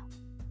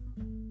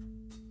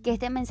 Que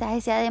este mensaje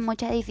sea de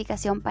mucha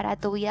edificación para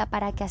tu vida,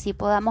 para que así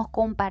podamos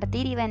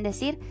compartir y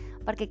bendecir,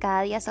 porque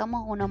cada día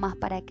somos uno más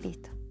para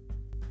Cristo.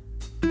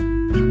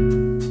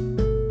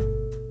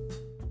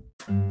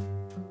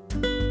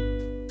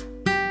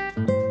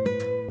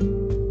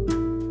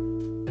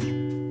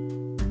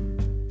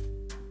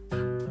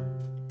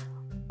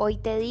 Hoy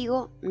te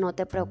digo, no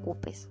te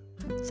preocupes.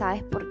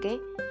 ¿Sabes por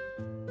qué?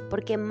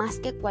 Porque más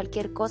que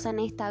cualquier cosa en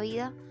esta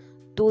vida,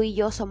 tú y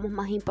yo somos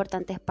más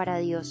importantes para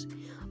Dios.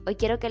 Hoy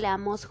quiero que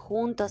leamos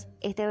juntos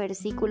este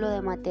versículo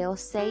de Mateo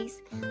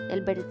 6,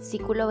 del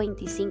versículo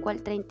 25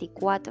 al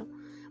 34,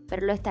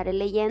 pero lo estaré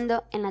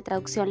leyendo en la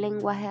traducción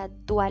lenguaje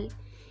actual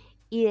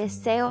y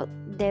deseo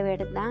de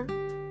verdad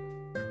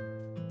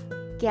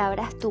que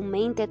abras tu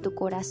mente, tu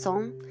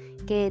corazón,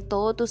 que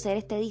todo tu ser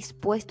esté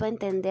dispuesto a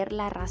entender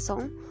la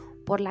razón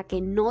por la que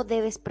no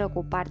debes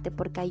preocuparte,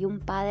 porque hay un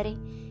Padre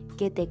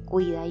que te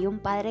cuida, hay un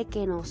Padre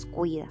que nos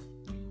cuida.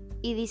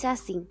 Y dice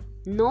así: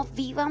 no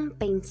vivan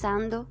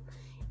pensando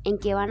en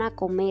qué van a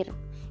comer,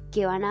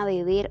 qué van a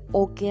beber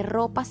o qué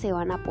ropa se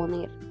van a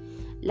poner.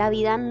 La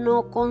vida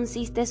no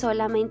consiste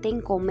solamente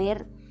en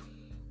comer,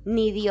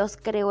 ni Dios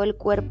creó el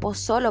cuerpo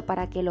solo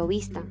para que lo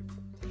vistan.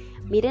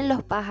 Miren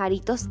los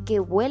pajaritos que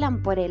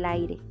vuelan por el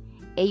aire.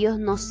 Ellos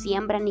no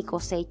siembran ni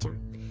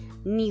cosechan,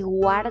 ni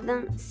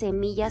guardan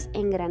semillas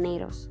en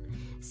graneros.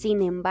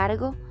 Sin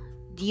embargo,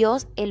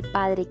 Dios el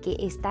Padre que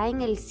está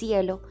en el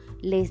cielo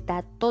les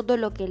da todo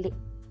lo que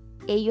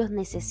ellos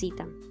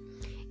necesitan.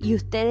 Y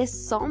ustedes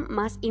son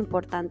más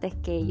importantes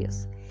que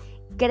ellos.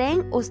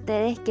 ¿Creen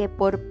ustedes que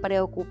por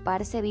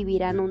preocuparse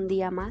vivirán un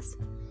día más?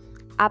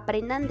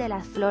 Aprendan de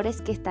las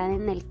flores que están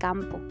en el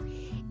campo.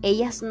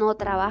 Ellas no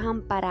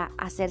trabajan para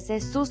hacerse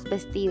sus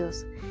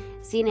vestidos.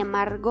 Sin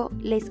embargo,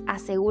 les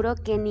aseguro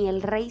que ni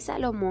el rey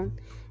Salomón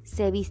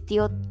se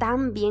vistió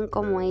tan bien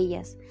como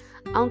ellas,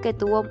 aunque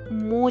tuvo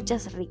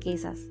muchas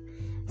riquezas.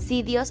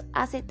 Si Dios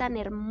hace tan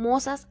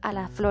hermosas a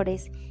las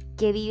flores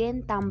que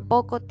viven tan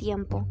poco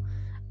tiempo,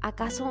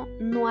 ¿acaso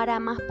no hará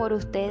más por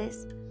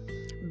ustedes?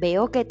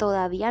 Veo que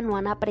todavía no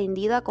han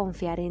aprendido a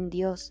confiar en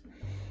Dios.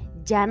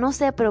 Ya no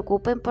se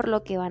preocupen por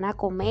lo que van a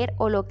comer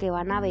o lo que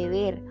van a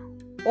beber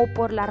o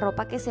por la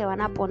ropa que se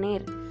van a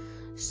poner.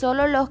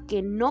 Solo los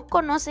que no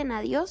conocen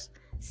a Dios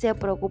se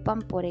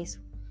preocupan por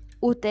eso.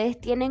 Ustedes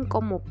tienen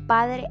como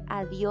Padre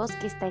a Dios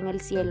que está en el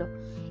cielo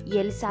y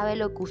Él sabe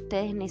lo que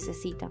ustedes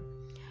necesitan.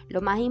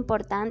 Lo más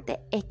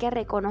importante es que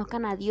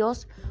reconozcan a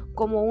Dios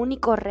como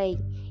único Rey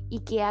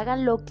y que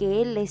hagan lo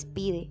que Él les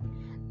pide.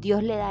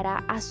 Dios le dará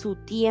a su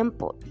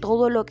tiempo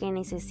todo lo que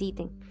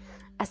necesiten.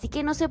 Así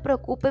que no se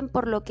preocupen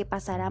por lo que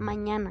pasará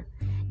mañana.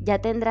 Ya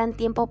tendrán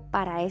tiempo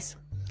para eso.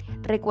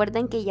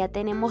 Recuerden que ya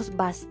tenemos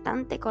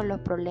bastante con los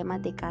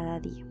problemas de cada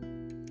día.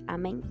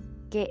 Amén.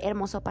 Qué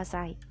hermoso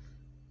pasaje.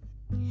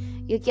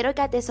 Yo quiero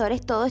que atesores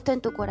todo esto en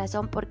tu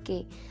corazón,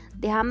 porque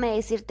déjame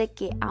decirte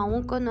que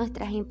aún con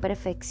nuestras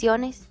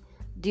imperfecciones,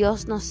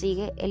 Dios nos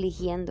sigue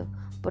eligiendo,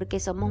 porque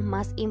somos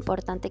más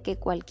importantes que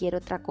cualquier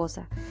otra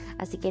cosa.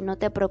 Así que no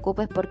te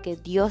preocupes, porque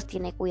Dios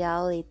tiene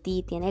cuidado de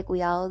ti, tiene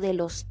cuidado de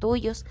los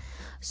tuyos.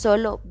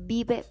 Solo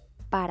vive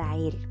para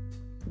Él.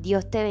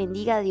 Dios te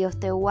bendiga, Dios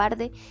te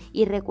guarde,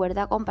 y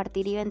recuerda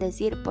compartir y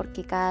bendecir,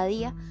 porque cada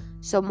día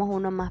somos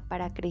uno más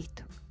para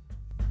Cristo.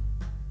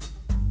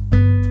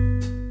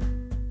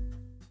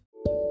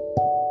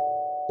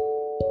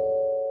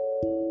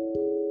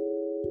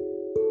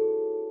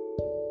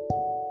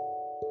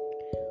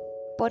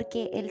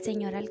 Porque el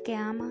Señor al que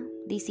ama,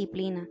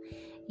 disciplina,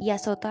 y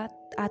azota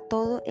a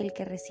todo el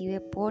que recibe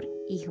por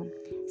hijo.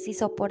 Si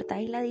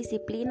soportáis la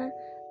disciplina,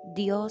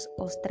 Dios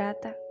os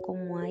trata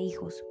como a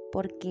hijos,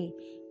 porque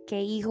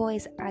 ¿qué hijo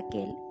es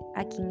aquel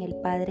a quien el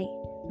Padre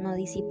no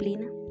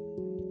disciplina?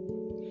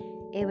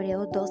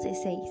 Hebreos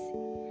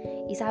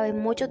 12:6. Y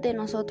saben, muchos de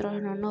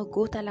nosotros no nos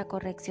gusta la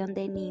corrección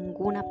de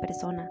ninguna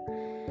persona,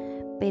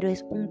 pero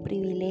es un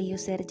privilegio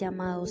ser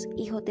llamados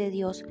hijos de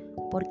Dios,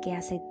 porque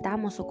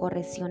aceptamos su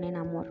corrección en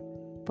amor,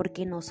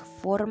 porque nos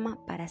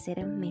forma para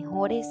ser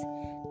mejores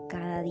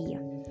cada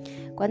día.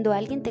 Cuando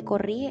alguien te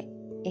corrige,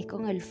 es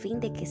con el fin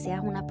de que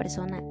seas una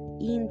persona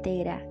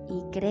íntegra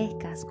y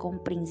crezcas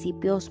con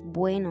principios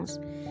buenos.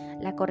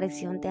 La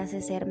corrección te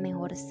hace ser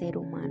mejor ser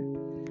humano.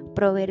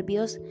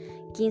 Proverbios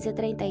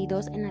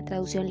 15:32 en la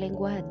traducción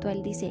lenguaje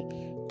actual dice: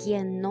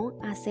 quien no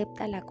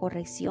acepta la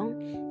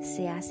corrección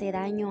se hace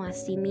daño a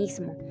sí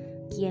mismo.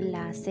 Quien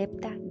la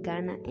acepta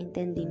gana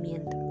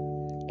entendimiento.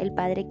 El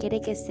Padre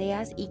quiere que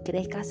seas y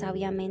crezcas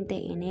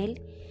sabiamente en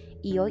Él,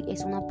 y hoy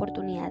es una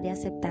oportunidad de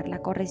aceptar la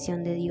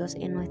corrección de Dios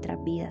en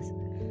nuestras vidas,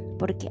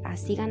 porque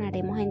así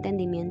ganaremos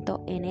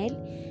entendimiento en Él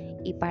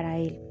y para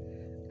Él.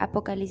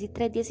 Apocalipsis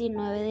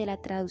 3:19 de la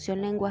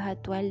traducción lenguaje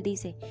actual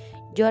dice: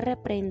 yo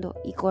reprendo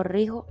y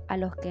corrijo a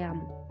los que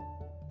amo.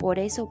 Por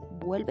eso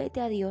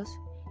vuélvete a Dios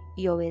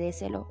y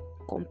obedécelo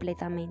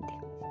completamente.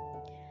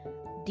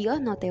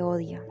 Dios no te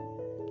odia.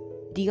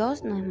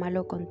 Dios no es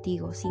malo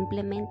contigo,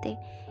 simplemente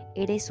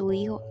eres su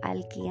hijo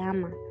al que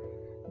ama.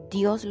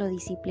 Dios lo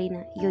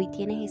disciplina, y hoy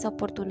tienes esa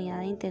oportunidad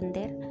de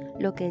entender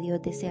lo que Dios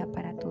desea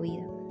para tu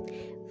vida.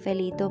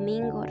 Feliz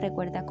domingo,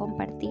 recuerda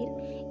compartir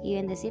y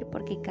bendecir,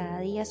 porque cada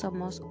día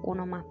somos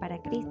uno más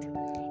para Cristo.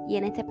 Y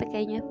en este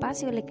pequeño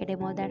espacio le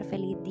queremos dar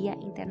feliz Día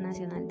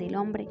Internacional del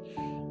Hombre,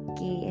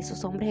 que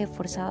esos hombres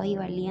esforzados y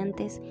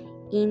valientes,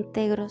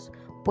 íntegros,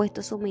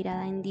 puestos su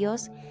mirada en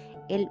Dios,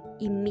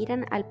 y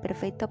miran al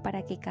perfecto,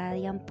 para que cada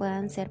día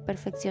puedan ser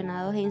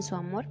perfeccionados en su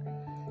amor,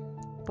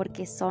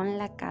 porque son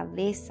la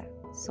cabeza,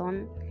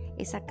 son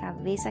esa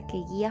cabeza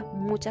que guía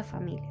muchas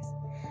familias.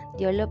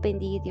 Dios los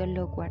bendiga y Dios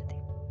los guarde.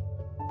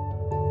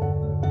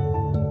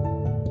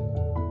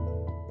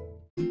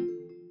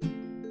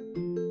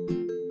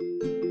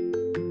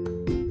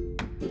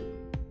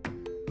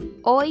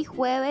 Hoy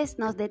jueves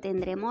nos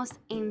detendremos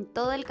en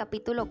todo el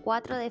capítulo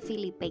 4 de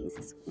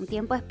Filipenses, un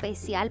tiempo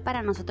especial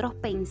para nosotros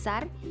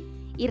pensar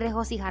y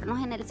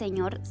regocijarnos en el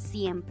Señor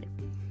siempre.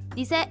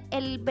 Dice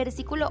el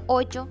versículo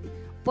 8: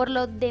 por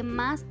lo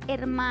demás,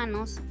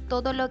 hermanos,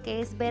 todo lo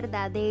que es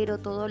verdadero,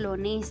 todo lo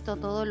honesto,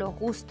 todo lo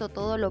justo,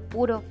 todo lo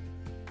puro,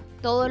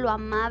 todo lo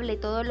amable,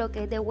 todo lo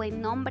que es de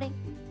buen nombre,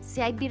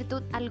 si hay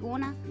virtud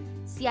alguna,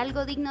 si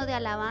algo digno de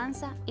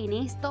alabanza, en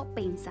esto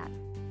pensad.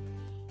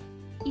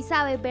 Y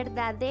sabes,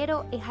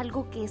 verdadero es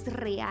algo que es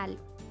real.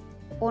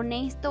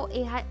 Honesto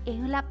es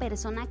la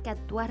persona que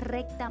actúa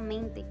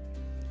rectamente.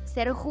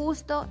 Ser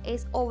justo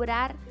es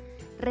obrar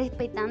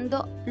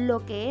respetando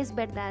lo que es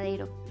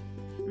verdadero.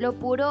 Lo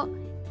puro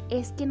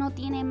es que no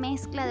tiene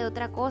mezcla de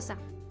otra cosa,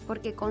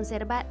 porque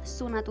conserva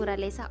su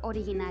naturaleza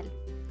original.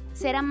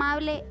 Ser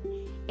amable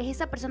es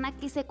esa persona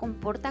que se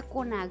comporta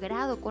con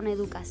agrado, con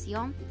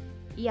educación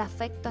y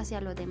afecto hacia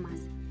los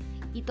demás.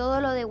 Y todo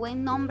lo de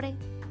buen nombre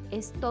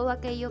es todo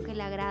aquello que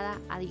le agrada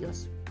a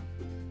Dios.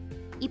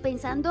 Y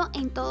pensando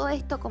en todo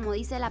esto, como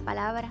dice la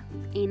palabra,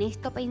 en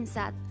esto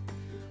pensad.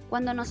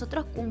 Cuando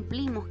nosotros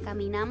cumplimos,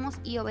 caminamos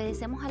y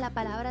obedecemos a la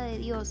palabra de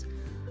Dios,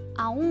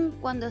 aun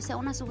cuando sea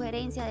una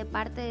sugerencia de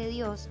parte de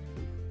Dios,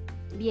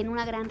 viene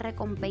una gran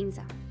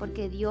recompensa,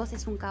 porque Dios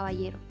es un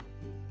caballero.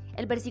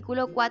 El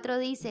versículo 4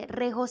 dice: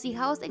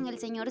 regocijaos en el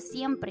Señor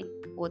siempre.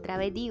 Otra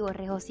vez digo,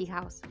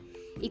 regocijaos.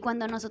 Y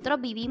cuando nosotros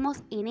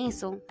vivimos en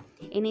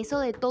eso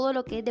de todo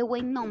lo que es de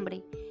buen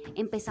nombre,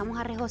 empezamos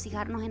a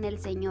regocijarnos en el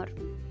Señor.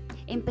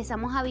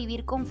 Empezamos a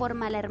vivir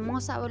conforme a la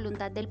hermosa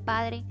voluntad del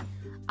Padre,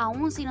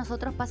 aun si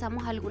nosotros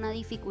pasamos alguna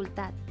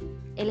dificultad.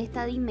 Él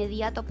está de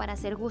inmediato para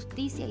hacer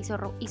justicia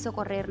y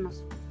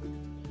socorrernos.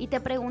 Y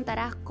te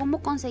preguntarás,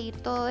 ¿cómo conseguir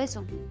todo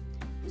eso?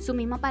 Su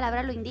misma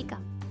palabra lo indica.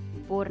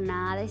 Por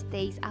nada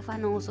estéis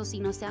afanosos, si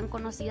no sean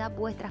conocidas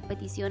vuestras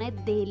peticiones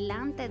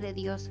delante de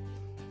Dios,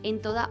 en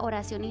toda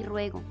oración y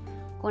ruego,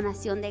 con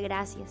acción de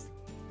gracias.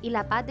 Y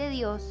la paz de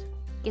Dios,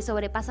 que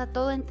sobrepasa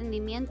todo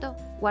entendimiento,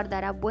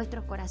 guardará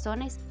vuestros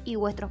corazones y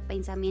vuestros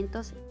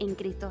pensamientos en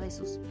Cristo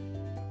Jesús.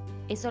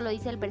 Eso lo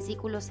dice el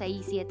versículo 6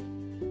 y 7.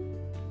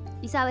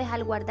 Y sabes,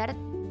 al guardar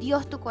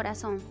Dios tu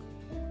corazón,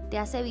 te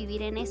hace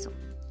vivir en eso,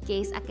 que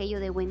es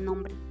aquello de buen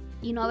nombre.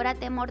 Y no habrá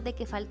temor de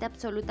que falte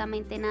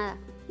absolutamente nada,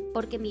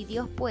 porque mi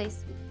Dios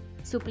pues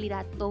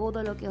suplirá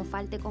todo lo que os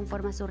falte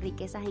conforme a sus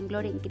riquezas en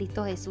gloria en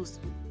Cristo Jesús.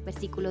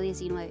 Versículo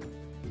 19.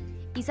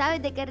 ¿Y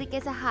sabes de qué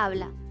riquezas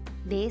habla?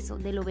 De eso,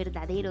 de lo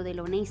verdadero, de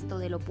lo honesto,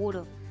 de lo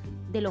puro,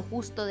 de lo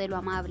justo, de lo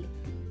amable.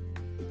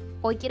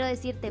 Hoy quiero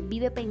decirte,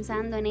 vive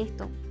pensando en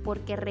esto,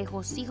 porque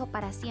regocijo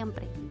para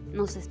siempre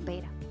nos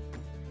espera.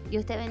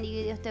 Dios te bendiga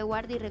y Dios te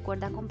guarde, y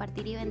recuerda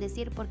compartir y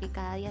bendecir, porque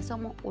cada día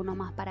somos uno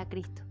más para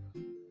Cristo.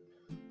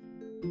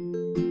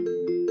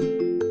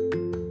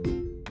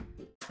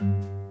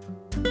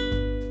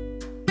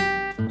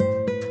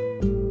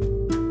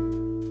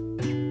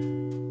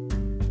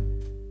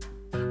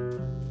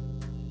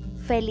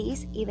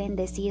 Feliz y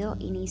bendecido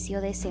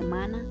inicio de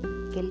semana.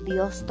 Que el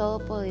Dios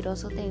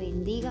Todopoderoso te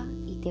bendiga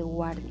y te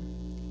guarde.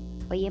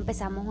 Hoy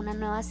empezamos una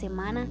nueva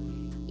semana,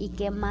 y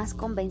qué más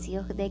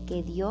convencidos de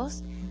que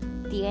Dios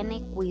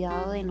tiene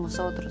cuidado de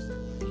nosotros.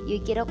 Y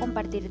hoy quiero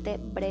compartirte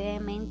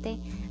brevemente: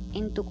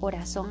 en tu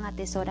corazón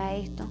atesora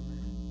esto.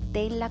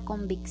 Ten la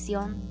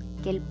convicción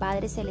que el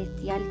Padre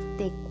Celestial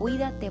te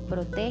cuida, te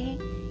protege,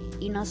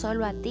 y no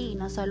solo a ti,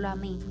 no solo a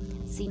mí,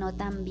 sino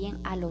también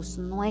a los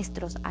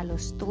nuestros, a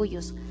los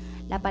tuyos.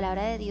 La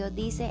palabra de Dios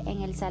dice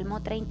en el Salmo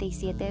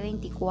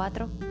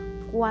 37:24: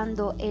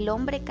 cuando el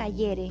hombre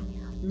cayere,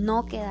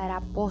 no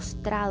quedará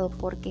postrado,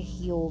 porque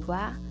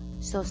Jehová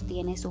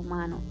sostiene su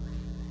mano.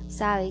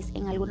 Sabes,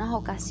 en algunas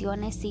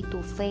ocasiones, si tu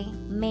fe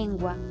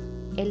mengua,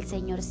 el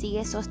Señor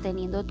sigue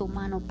sosteniendo tu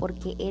mano,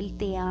 porque Él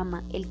te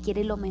ama, Él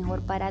quiere lo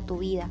mejor para tu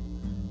vida,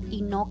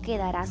 y no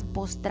quedarás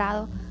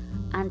postrado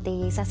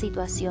ante esa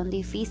situación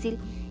difícil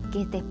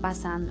que estés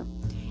pasando.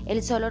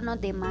 Él solo nos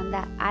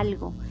demanda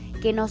algo: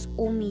 que nos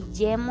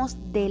humillemos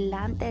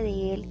delante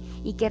de Él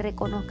y que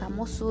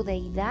reconozcamos su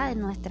deidad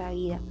en nuestra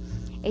vida,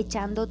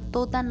 echando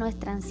toda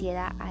nuestra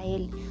ansiedad a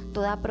Él,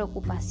 toda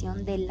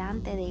preocupación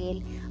delante de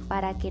Él,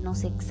 para que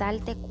nos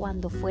exalte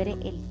cuando fuere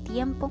el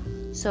tiempo.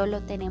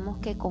 Solo tenemos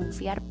que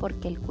confiar,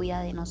 porque Él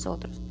cuida de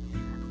nosotros.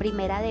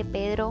 Primera de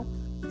Pedro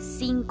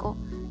 5,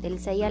 del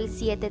 6 al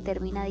 7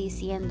 termina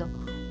diciendo: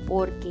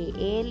 porque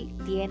Él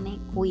tiene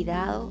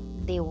cuidado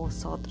de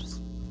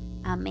vosotros.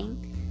 Amén.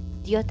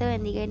 Dios te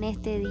bendiga en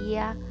este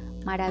día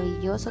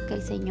maravilloso, que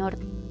el Señor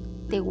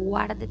te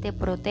guarde, te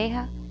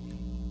proteja,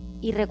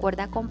 y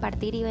recuerda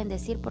compartir y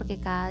bendecir, porque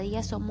cada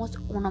día somos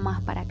uno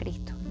más para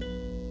Cristo.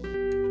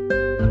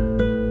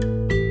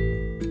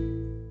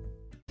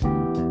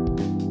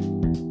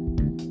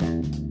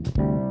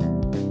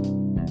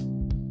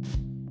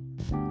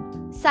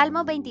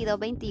 Salmo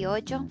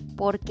 22:28: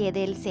 porque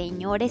del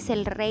Señor es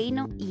el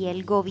reino y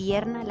Él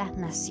gobierna las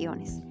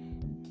naciones.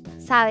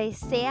 Sabes,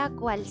 sea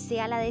cual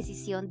sea la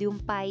decisión de un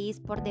país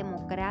por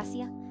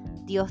democracia,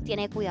 Dios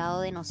tiene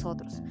cuidado de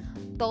nosotros.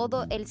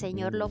 Todo el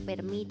Señor lo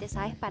permite.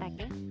 ¿Sabes para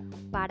qué?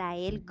 Para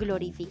Él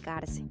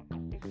glorificarse.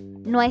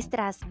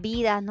 Nuestras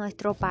vidas,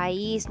 nuestro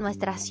país,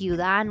 nuestra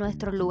ciudad,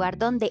 nuestro lugar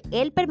donde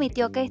Él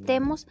permitió que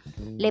estemos,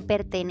 le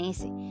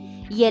pertenece.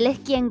 Y Él es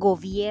quien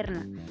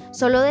gobierna.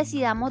 Solo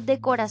decidamos de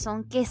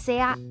corazón que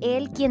sea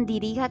Él quien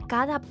dirija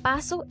cada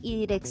paso y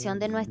dirección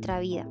de nuestra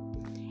vida.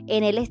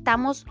 En Él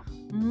estamos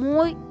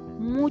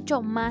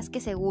mucho más que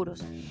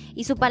seguros.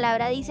 Y su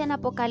palabra dice en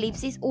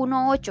Apocalipsis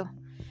 1:8: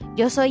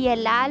 yo soy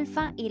el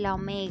alfa y la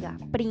omega,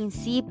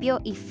 principio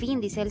y fin,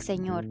 dice el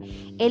Señor,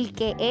 el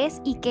que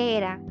es y que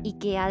era y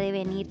que ha de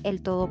venir,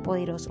 el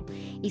Todopoderoso.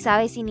 Y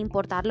sabes, sin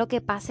importar lo que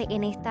pase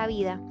en esta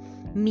vida,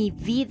 mi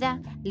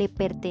vida le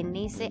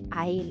pertenece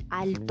a Él,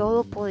 al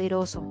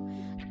Todopoderoso.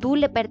 Tú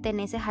le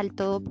perteneces al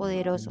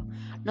Todopoderoso.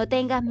 No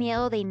tengas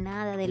miedo de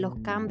nada, de los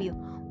cambios,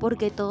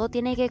 porque todo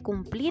tiene que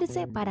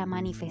cumplirse para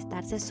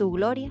manifestarse su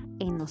gloria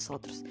en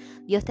nosotros.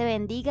 Dios te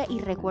bendiga, y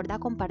recuerda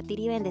compartir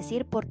y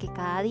bendecir, porque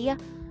cada día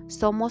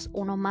somos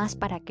uno más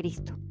para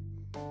Cristo.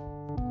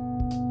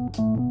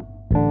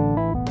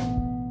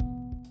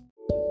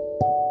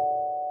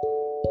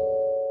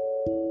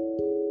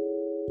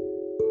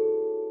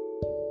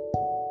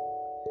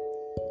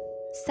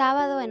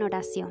 Sábado en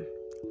oración.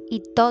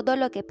 Y todo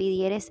lo que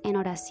pidiereis en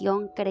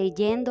oración,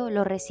 creyendo,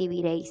 lo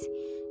recibiréis.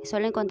 Eso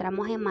lo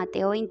encontramos en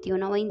Mateo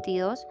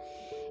 21:22.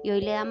 Y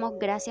hoy le damos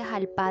gracias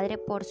al Padre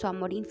por su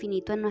amor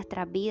infinito en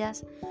nuestras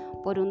vidas,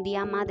 por un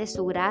día más de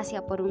su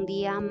gracia, por un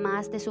día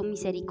más de su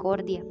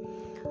misericordia.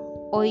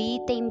 Hoy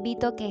te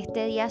invito a que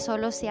este día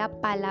solo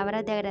sea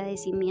palabras de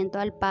agradecimiento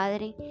al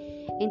Padre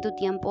en tu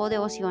tiempo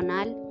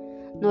devocional.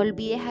 No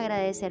olvides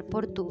agradecer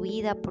por tu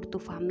vida, por tu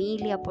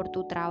familia, por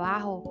tu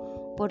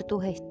trabajo, por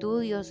tus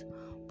estudios,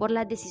 por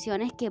las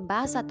decisiones que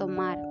vas a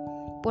tomar,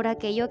 por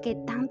aquello que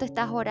tanto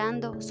estás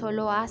orando.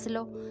 Solo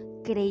hazlo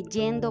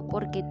creyendo,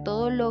 porque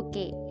todo lo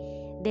que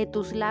de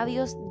tus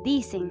labios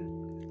dicen,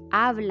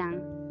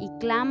 hablan y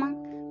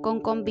claman,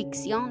 con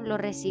convicción lo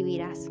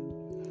recibirás.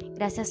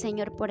 Gracias,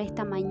 Señor, por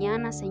esta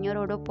mañana. Señor,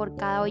 oro por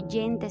cada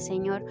oyente,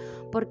 Señor,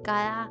 por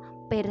cada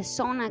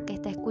persona que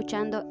está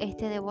escuchando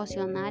este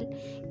devocional,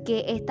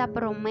 que esta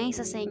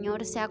promesa,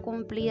 Señor, sea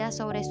cumplida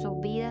sobre sus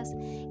vidas,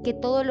 que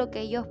todo lo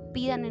que ellos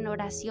pidan en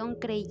oración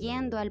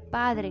creyendo al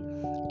Padre,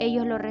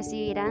 ellos lo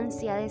recibirán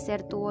si ha de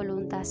ser tu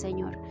voluntad,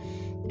 Señor.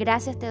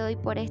 Gracias te doy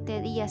por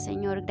este día,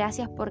 Señor.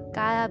 Gracias por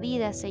cada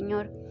vida,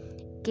 Señor,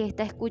 que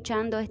está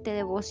escuchando este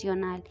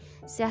devocional.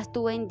 Seas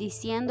tú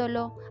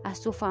bendiciéndolo, a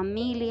su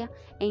familia,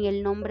 en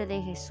el nombre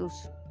de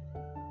Jesús.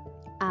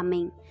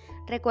 Amén.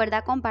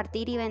 Recuerda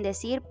compartir y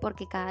bendecir,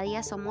 porque cada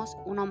día somos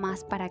uno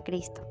más para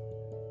Cristo.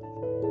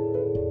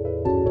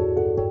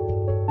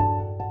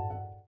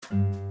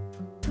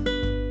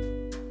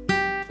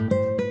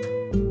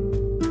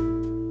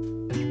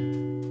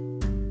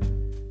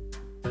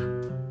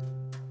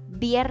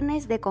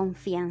 Viernes de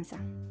confianza.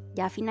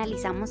 Ya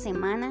finalizamos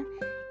semana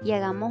y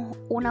hagamos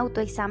un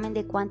autoexamen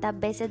de cuántas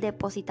veces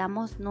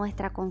depositamos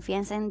nuestra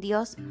confianza en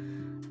Dios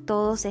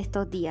todos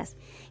estos días.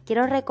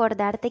 Quiero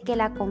recordarte que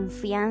la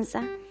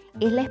confianza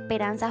es la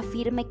esperanza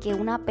firme que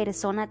una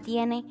persona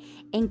tiene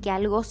en que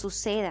algo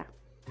suceda,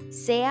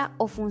 sea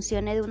o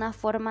funcione de una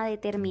forma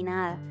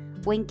determinada,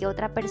 o en que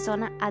otra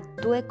persona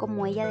actúe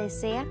como ella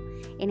desea,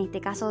 en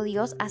este caso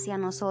Dios hacia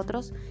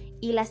nosotros,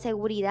 y la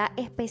seguridad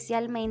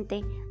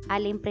especialmente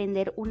al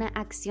emprender una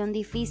acción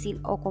difícil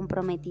o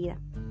comprometida.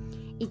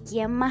 ¿Y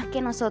quién más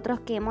que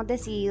nosotros que hemos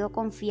decidido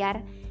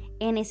confiar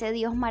en ese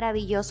Dios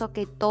maravilloso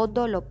que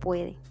todo lo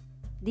puede?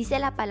 Dice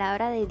la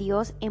palabra de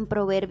Dios en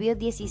Proverbios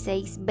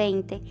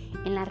 16:20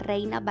 en la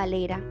Reina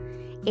Valera: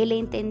 el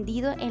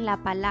entendido en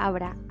la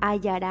palabra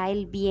hallará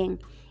el bien,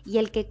 y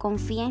el que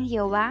confía en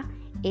Jehová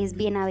es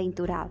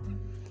bienaventurado.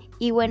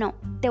 Y bueno,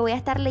 te voy a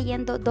estar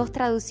leyendo 2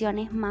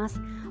 traducciones más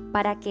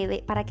para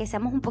que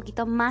seamos un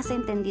poquito más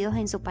entendidos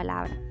en su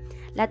palabra.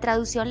 La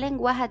traducción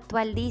lenguaje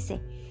actual dice: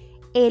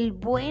 el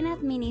buen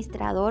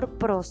administrador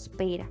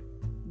prospera,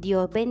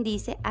 Dios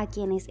bendice a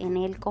quienes en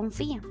él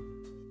confían.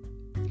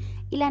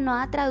 Y la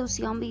nueva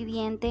traducción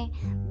viviente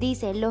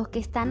dice: los que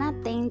están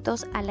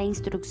atentos a la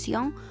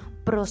instrucción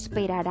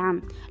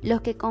prosperarán, los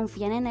que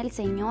confían en el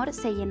Señor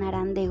se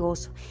llenarán de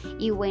gozo.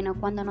 Y bueno,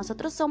 cuando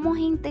nosotros somos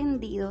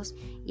entendidos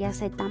y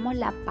aceptamos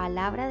la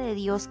palabra de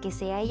Dios, que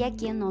sea ella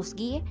quien nos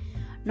guíe,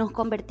 nos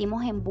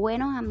convertimos en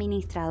buenos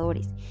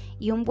administradores.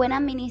 Y un buen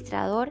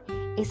administrador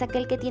es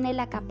aquel que tiene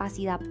la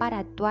capacidad para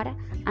actuar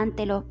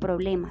ante los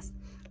problemas.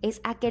 Es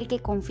aquel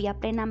que confía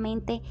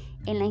plenamente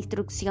en la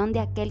instrucción de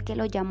aquel que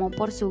lo llamó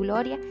por su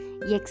gloria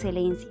y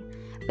excelencia.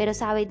 Pero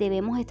sabes,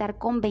 debemos estar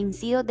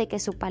convencidos de que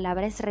su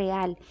palabra es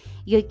real.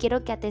 Y hoy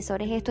quiero que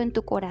atesores esto en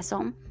tu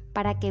corazón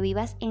para que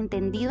vivas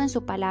entendido en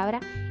su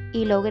palabra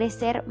y logres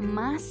ser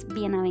más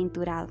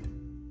bienaventurado.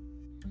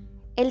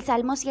 El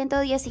Salmo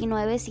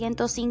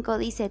 119:105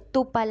 dice: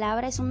 tu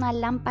palabra es una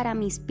lámpara a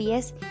mis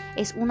pies,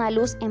 es una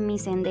luz en mi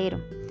sendero.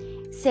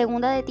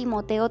 Segunda de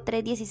Timoteo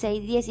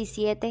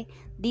 3:16-17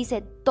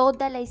 dice: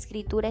 toda la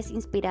escritura es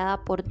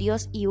inspirada por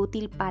Dios y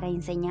útil para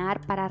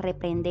enseñar, para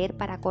reprender,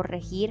 para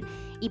corregir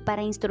y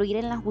para instruir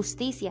en la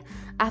justicia,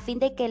 a fin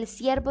de que el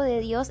siervo de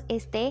Dios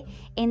esté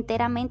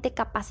enteramente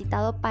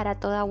capacitado para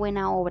toda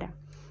buena obra.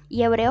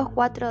 Y Hebreos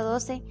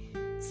 4:12: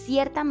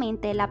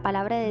 ciertamente la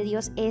palabra de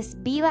Dios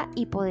es viva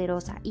y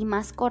poderosa, y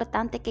más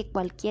cortante que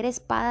cualquier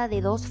espada de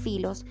 2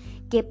 filos,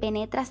 que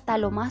penetra hasta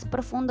lo más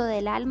profundo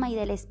del alma y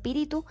del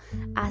espíritu,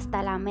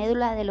 hasta la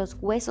médula de los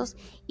huesos,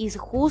 y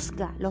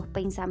juzga los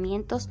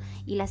pensamientos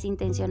y las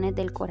intenciones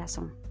del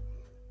corazón.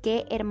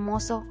 Qué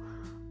hermoso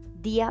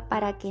día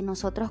para que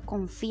nosotros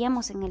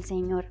confiemos en el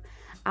Señor.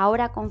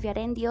 Ahora, confiar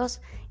en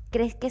Dios,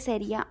 ¿crees que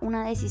sería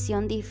una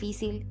decisión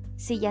difícil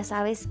si ya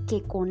sabes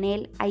que con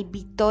Él hay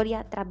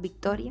victoria tras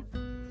victoria?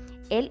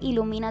 Él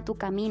ilumina tu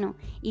camino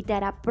y te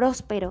hará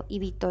próspero y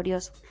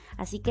victorioso.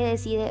 Así que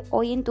decide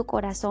hoy en tu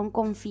corazón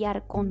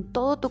confiar con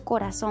todo tu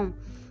corazón,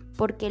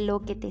 porque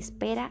lo que te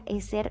espera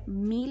es ser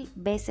 1000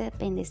 veces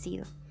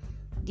bendecido.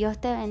 Dios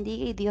te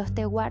bendiga y Dios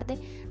te guarde.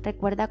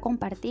 Recuerda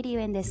compartir y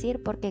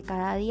bendecir, porque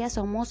cada día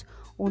somos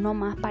uno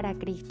más para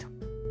Cristo.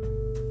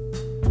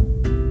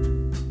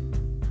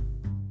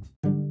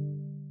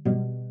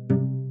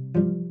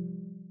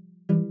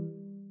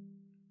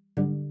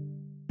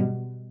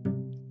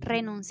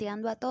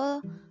 Renunciando a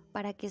todo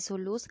para que su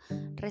luz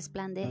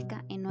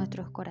resplandezca en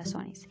nuestros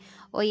corazones.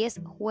 Hoy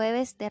es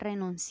jueves de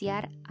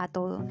renunciar a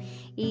todo.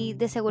 Y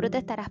de seguro te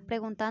estarás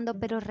preguntando,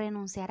 ¿pero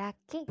renunciar a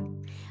qué?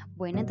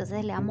 Bueno,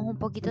 entonces leamos un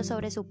poquito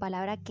sobre su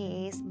palabra,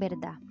 que es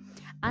verdad.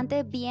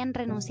 Antes bien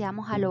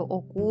renunciamos a lo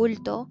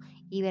oculto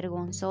y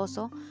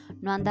vergonzoso,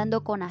 no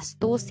andando con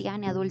astucia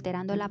ni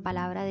adulterando la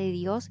palabra de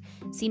Dios,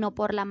 sino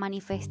por la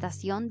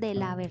manifestación de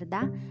la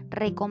verdad,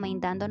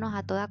 recomendándonos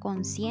a toda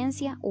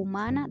conciencia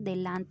humana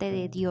delante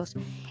de Dios.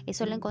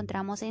 Eso lo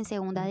encontramos en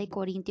 2 de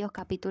Corintios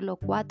capítulo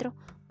 4,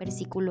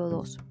 versículo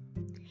 2.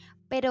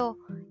 Pero,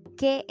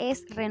 ¿Qué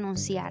es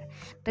renunciar?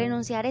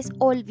 Renunciar es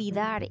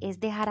olvidar,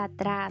 es dejar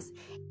atrás,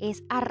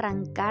 es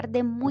arrancar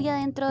de muy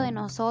adentro de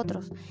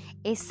nosotros,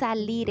 es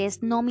salir,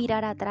 es no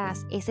mirar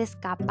atrás, es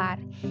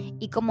escapar.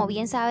 Y como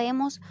bien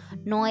sabemos,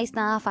 no es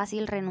nada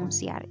fácil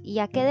renunciar. ¿Y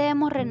a qué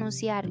debemos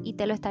renunciar? Y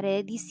te lo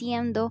estaré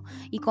diciendo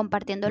y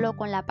compartiéndolo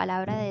con la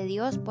palabra de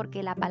Dios,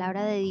 porque la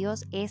palabra de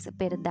Dios es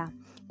verdad.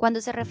 Cuando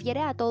se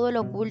refiere a todo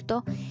lo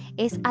oculto,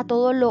 es a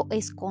todo lo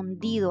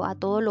escondido, a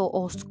todo lo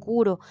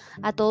oscuro,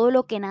 a todo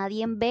lo que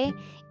nadie ve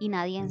y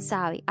nadie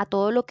sabe, a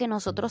todo lo que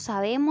nosotros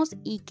sabemos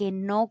y que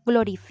no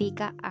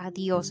glorifica a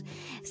Dios.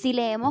 Si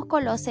leemos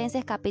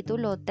Colosenses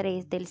capítulo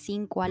 3 del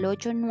 5 al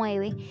 8 y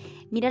 9,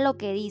 mira lo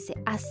que dice: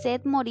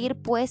 haced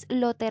morir pues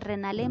lo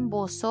terrenal en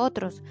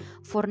vosotros,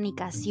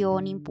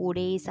 fornicación,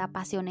 impureza,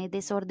 pasiones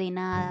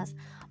desordenadas,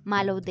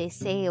 malos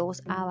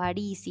deseos,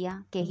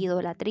 avaricia, que es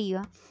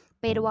idolatría.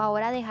 Pero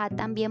ahora dejad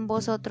también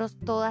vosotros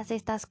todas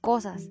estas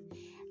cosas: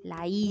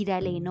 la ira,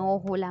 el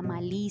enojo, la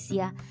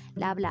malicia,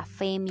 la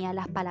blasfemia,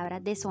 las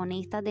palabras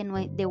deshonestas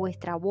de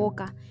vuestra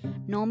boca.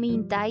 No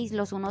mintáis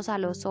los unos a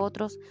los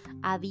otros,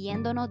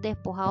 habiéndonos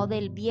despojado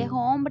del viejo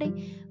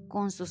hombre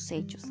con sus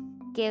hechos.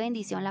 Qué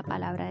bendición la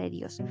palabra de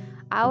Dios.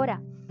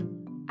 Ahora,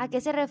 ¿a qué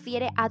se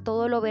refiere a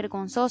todo lo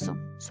vergonzoso?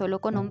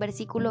 Solo con un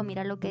versículo,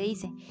 mira lo que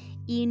dice: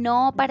 y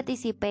no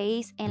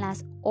participéis en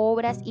las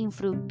obras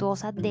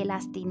infructuosas de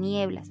las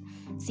tinieblas,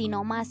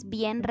 sino más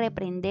bien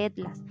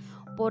reprendedlas,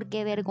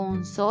 porque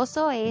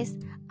vergonzoso es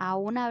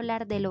aún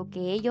hablar de lo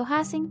que ellos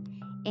hacen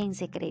en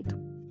secreto.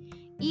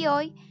 Y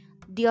hoy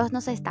Dios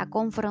nos está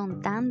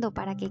confrontando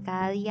para que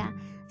cada día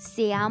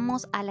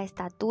seamos a la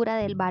estatura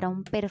del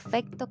varón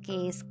perfecto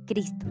que es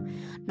Cristo.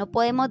 No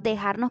podemos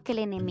dejarnos que el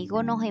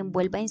enemigo nos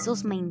envuelva en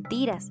sus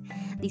mentiras.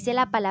 Dice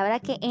la palabra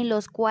que en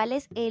los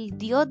cuales el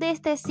Dios de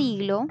este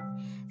siglo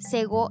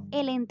cegó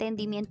el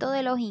entendimiento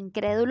de los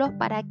incrédulos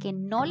para que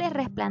no les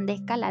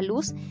resplandezca la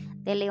luz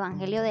del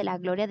evangelio de la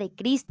gloria de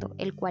Cristo,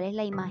 el cual es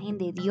la imagen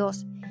de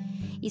Dios.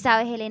 Y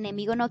sabes, el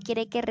enemigo no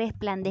quiere que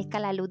resplandezca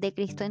la luz de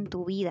Cristo en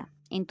tu vida,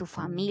 en tu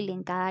familia,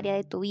 en cada área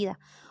de tu vida.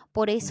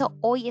 Por eso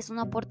hoy es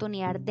una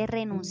oportunidad de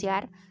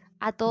renunciar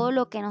a todo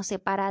lo que nos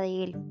separa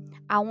de Él,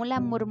 aún la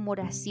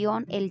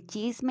murmuración, el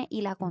chisme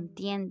y la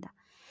contienda.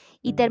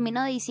 Y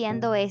termino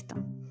diciendo esto.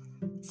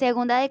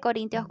 Segunda de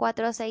Corintios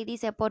 4:6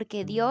 dice: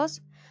 porque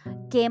Dios,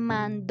 que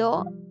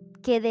mandó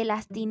que de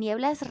las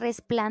tinieblas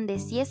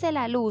resplandeciese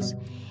la luz,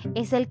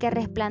 es el que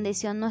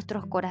resplandeció en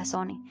nuestros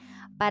corazones,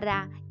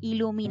 para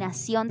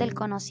iluminación del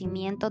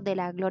conocimiento de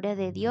la gloria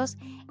de Dios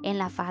en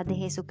la faz de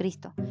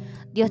Jesucristo.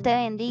 Dios te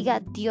bendiga,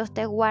 Dios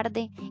te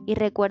guarde, y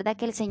recuerda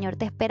que el Señor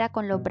te espera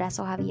con los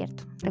brazos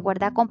abiertos.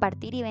 Recuerda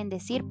compartir y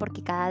bendecir,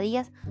 porque cada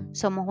día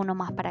somos uno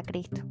más para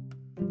Cristo.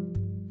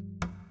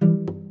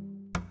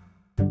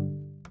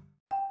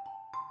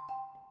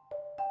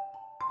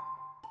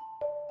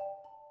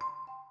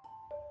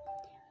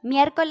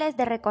 Miércoles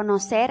de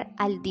reconocer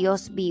al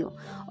Dios vivo.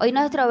 Hoy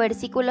nuestro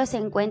versículo se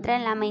encuentra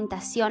en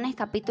Lamentaciones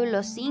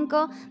capítulo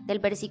 5 del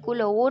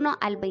versículo 1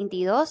 al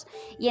 22,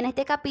 y en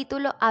este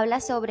capítulo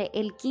habla sobre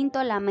el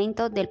quinto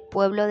lamento del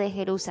pueblo de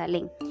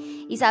Jerusalén.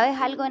 Y sabes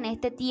algo, en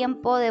este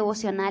tiempo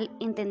devocional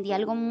entendí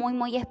algo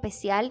muy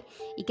especial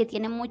y que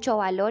tiene mucho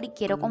valor, y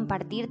quiero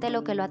compartirte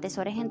lo que lo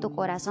atesores en tu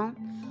corazón.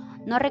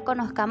 No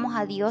reconozcamos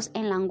a Dios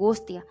en la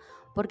angustia,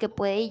 porque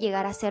puede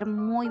llegar a ser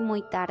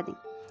muy tarde.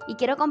 Y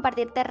quiero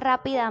compartirte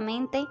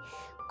rápidamente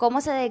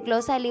cómo se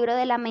desglosa el libro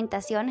de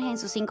Lamentaciones en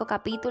sus 5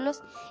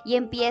 capítulos, y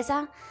es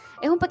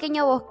un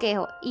pequeño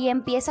bosquejo, y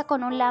empieza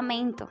con un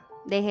lamento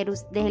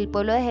del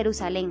pueblo de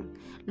Jerusalén.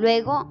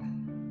 Luego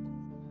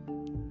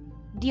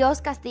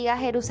Dios castiga a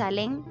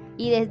Jerusalén,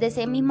 y desde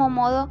ese mismo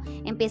modo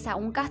empieza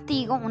un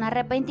castigo, un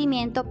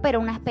arrepentimiento,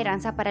 pero una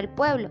esperanza para el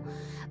pueblo.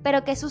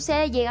 Pero ¿qué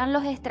sucede? Llegan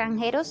los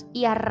extranjeros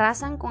y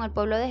arrasan con el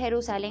pueblo de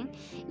Jerusalén,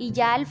 y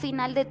ya al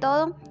final de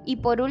todo, y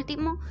por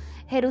último,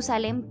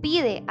 Jerusalén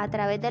pide a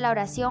través de la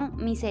oración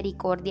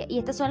misericordia. Y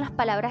estas son las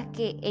palabras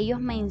que ellos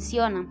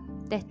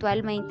mencionan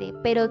textualmente: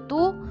 pero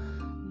tú,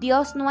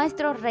 Dios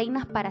nuestro,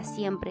 reinas para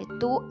siempre,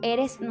 tú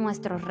eres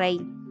nuestro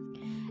rey.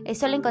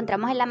 Eso lo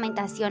encontramos en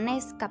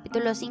Lamentaciones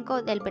capítulo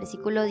 5 del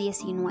versículo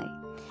 19.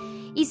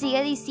 Y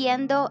sigue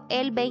diciendo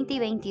el 20 y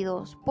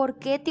 22: ¿por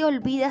qué te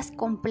olvidas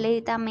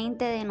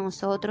completamente de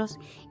nosotros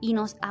y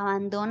nos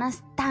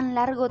abandonas tan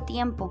largo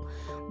tiempo?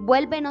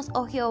 Vuélvenos,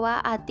 oh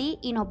Jehová, a ti,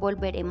 y nos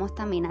volveremos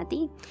también a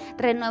ti.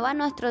 Renueva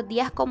nuestros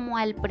días como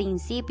al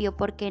principio,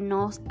 porque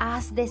nos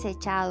has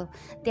desechado,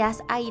 te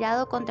has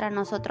airado contra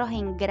nosotros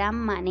en gran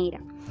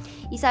manera.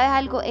 Y sabes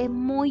algo, es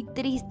muy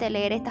triste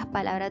leer estas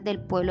palabras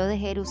del pueblo de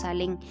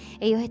Jerusalén.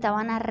 Ellos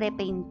estaban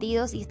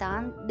arrepentidos y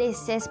estaban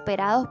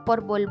desesperados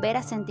por volver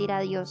a sentir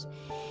a Dios.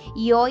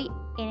 Y hoy,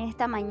 en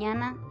esta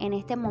mañana, en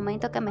este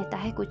momento que me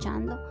estás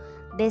escuchando,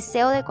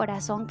 deseo de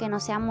corazón que no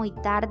sea muy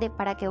tarde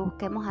para que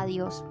busquemos a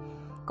Dios.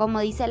 Como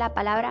dice la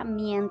palabra,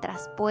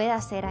 mientras pueda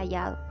ser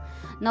hallado.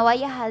 No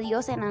vayas a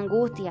Dios en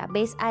angustia,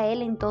 ves a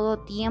Él en todo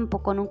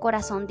tiempo con un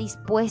corazón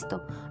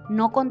dispuesto,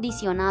 no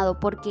condicionado,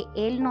 porque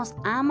Él nos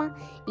ama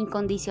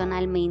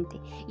incondicionalmente.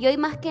 Y hoy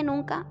más que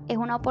nunca es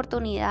una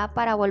oportunidad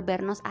para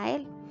volvernos a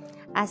Él.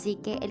 Así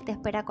que Él te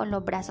espera con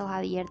los brazos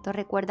abiertos.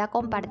 Recuerda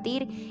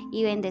compartir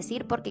y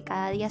bendecir porque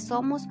cada día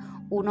somos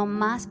uno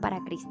más para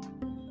Cristo.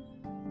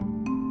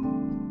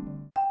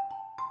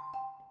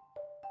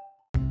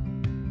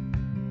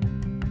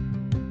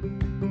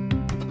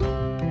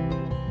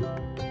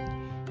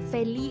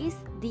 Feliz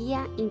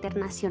Día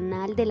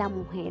Internacional de la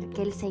Mujer.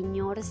 Que el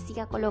Señor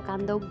siga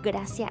colocando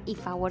gracia y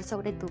favor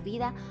sobre tu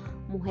vida.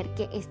 Mujer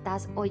que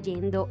estás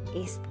oyendo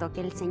esto,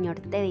 que el Señor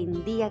te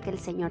bendiga, que el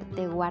Señor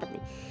te guarde.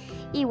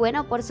 Y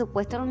bueno, por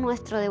supuesto,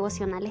 nuestro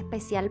devocional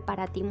especial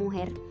para ti,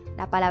 mujer.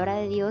 La palabra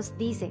de Dios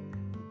dice: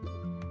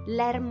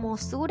 la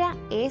hermosura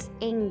es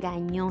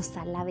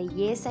engañosa, la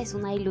belleza es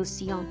una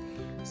ilusión.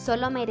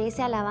 Solo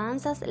merece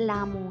alabanzas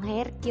la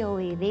mujer que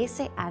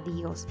obedece a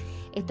Dios.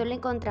 Esto lo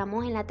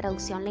encontramos en la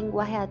traducción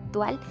lenguaje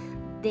actual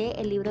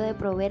del libro de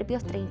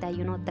Proverbios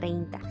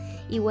 31:30.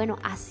 Y bueno,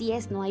 así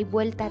es, no hay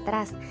vuelta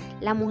atrás.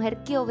 La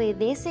mujer que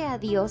obedece a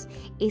Dios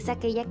es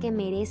aquella que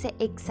merece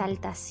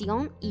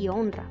exaltación y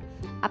honra.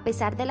 A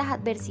pesar de las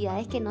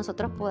adversidades que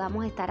nosotros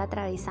podamos estar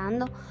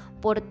atravesando,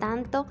 por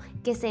tanto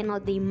que se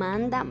nos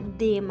demanda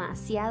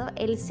demasiado,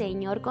 el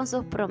Señor con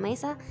sus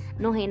promesas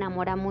nos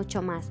enamora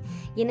mucho más.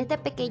 Y en este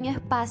pequeño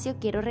espacio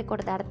quiero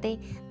recordarte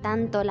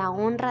tanto la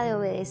honra de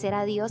obedecer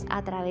a Dios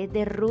a través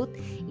de Ruth,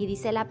 y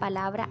dice la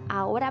palabra: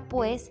 ahora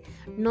pues,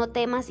 no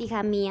temas,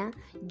 hija mía,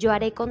 yo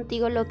haré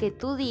contigo lo que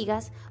tú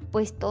digas,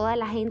 pues toda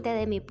la gente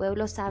de mi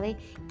pueblo sabe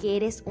que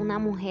eres una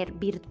mujer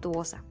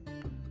virtuosa.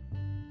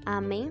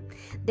 Amén.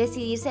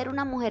 Decidir ser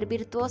una mujer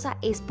virtuosa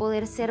es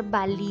poder ser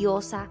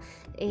valiosa,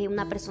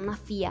 una persona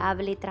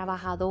fiable,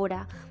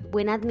 trabajadora,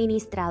 buena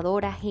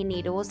administradora,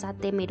 generosa,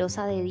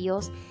 temerosa de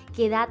Dios,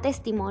 que da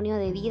testimonio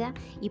de vida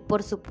y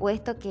por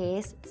supuesto que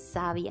es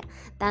sabia.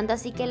 Tanto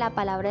así que la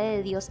palabra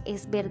de Dios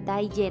es verdad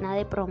y llena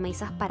de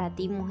promesas para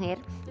ti, mujer,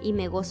 y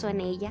me gozo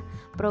en ella.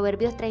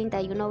 Proverbios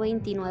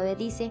 31:29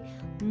 dice: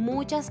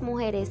 muchas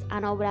mujeres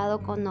han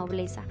obrado con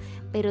nobleza,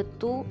 pero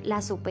tú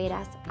las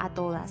superas a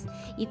todas.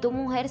 Y tú,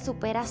 mujer,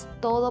 superas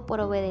todo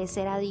por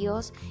obedecer a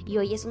Dios, y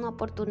hoy es una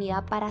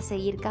oportunidad para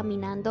seguir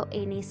caminando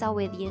en esa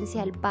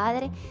obediencia al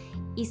Padre,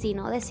 y si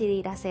no,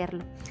 decidir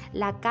hacerlo.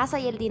 La casa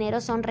y el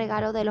dinero son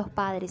regalos de los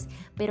padres,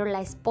 pero la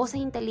esposa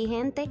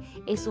inteligente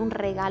es un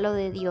regalo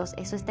de Dios.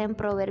 Eso está en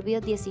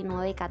Proverbios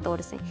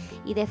 19:14.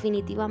 Y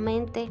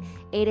definitivamente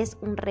eres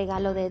un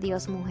regalo de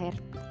Dios,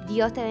 mujer.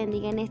 Dios te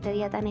bendiga en este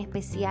día tan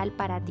especial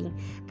para ti.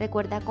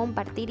 Recuerda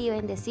compartir y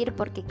bendecir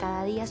porque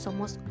cada día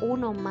somos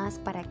uno más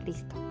para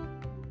Cristo.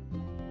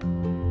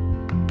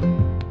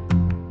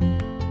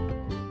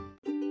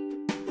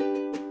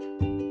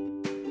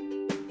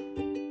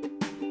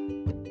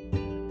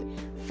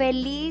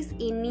 Feliz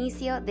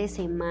inicio de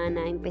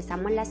semana.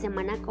 Empezamos la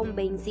semana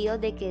convencidos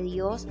de que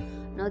Dios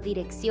nos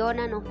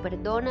direcciona, nos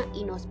perdona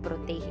y nos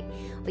protege.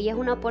 Hoy es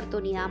una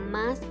oportunidad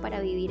más para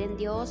vivir en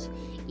Dios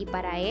y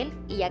para Él.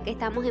 Y ya que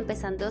estamos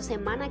empezando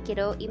semana,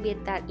 quiero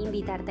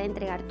invitarte a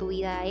entregar tu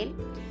vida a Él.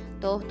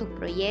 Todos tus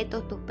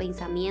proyectos, tus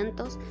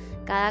pensamientos,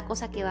 cada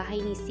cosa que vas a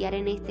iniciar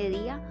en este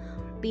día,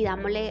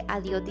 pidámosle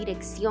a Dios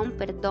dirección,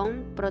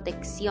 perdón,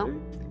 protección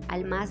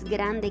al más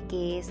grande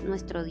que es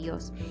nuestro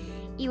Dios.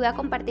 Y voy a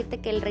compartirte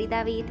que el rey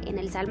David en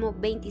el Salmo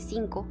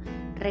 25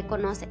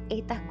 reconoce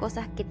estas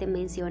cosas que te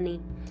mencioné.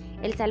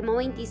 El Salmo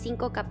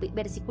 25,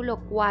 versículo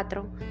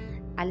 4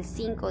 al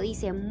 5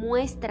 dice: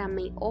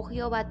 muéstrame, oh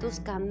Jehová,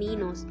 tus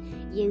caminos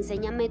y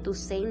enséñame tus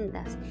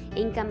sendas.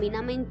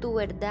 Encamíname en tu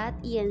verdad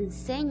y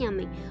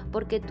enséñame,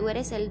 porque tú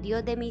eres el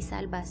Dios de mi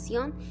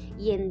salvación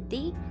y en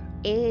ti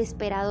he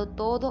esperado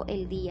todo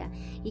el día.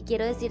 Y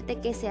quiero decirte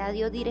que sea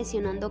Dios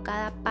direccionando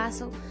cada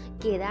paso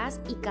que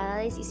das y cada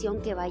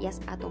decisión que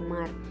vayas a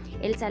tomar.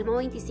 El Salmo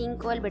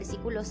 25, el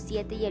versículo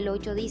 7 y el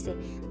 8 dice: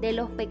 de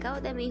los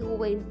pecados de mi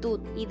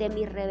juventud y de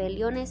mis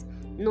rebeliones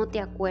no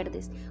te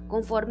acuerdes.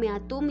 Conforme a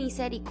tu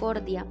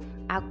misericordia,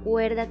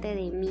 acuérdate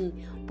de mí.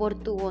 Por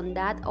tu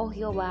bondad, oh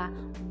Jehová,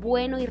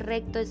 bueno y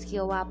recto es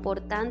Jehová. Por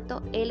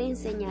tanto, Él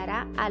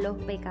enseñará a los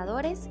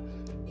pecadores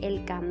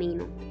el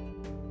camino.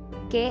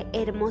 Qué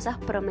hermosas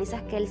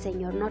promesas que el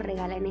Señor nos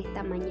regala en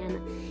esta mañana.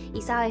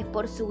 Y sabes,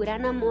 por su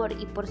gran amor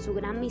y por su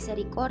gran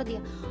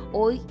misericordia,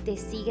 hoy te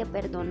sigue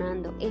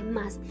perdonando. Es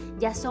más,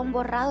 ya son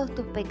borrados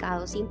tus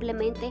pecados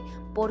simplemente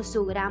por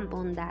su gran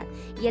bondad.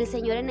 Y el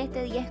Señor en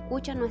este día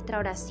escucha nuestra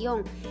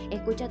oración,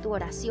 escucha tu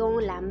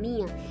oración, la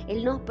mía.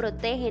 Él nos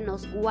protege,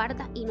 nos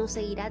guarda y nos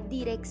seguirá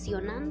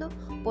direccionando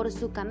por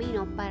su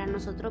camino para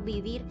nosotros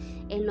vivir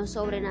en lo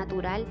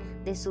sobrenatural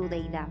de su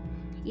deidad.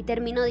 Y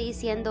termino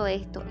diciendo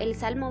esto: el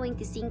Salmo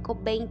 25,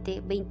 20,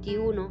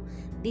 21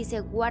 dice: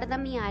 guarda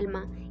mi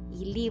alma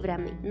y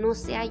líbrame, no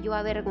sea yo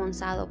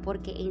avergonzado,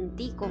 porque en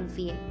ti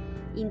confié.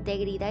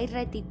 integridad y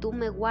rectitud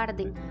me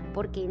guarden,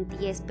 porque en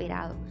ti he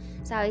esperado.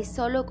 Sabes,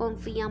 solo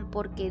confían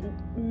porque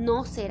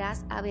no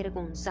serás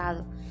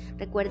avergonzado.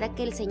 Recuerda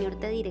que el Señor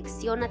te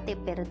direcciona, te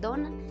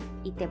perdona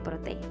y te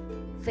protege.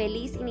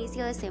 Feliz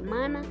inicio de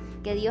semana,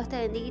 que Dios te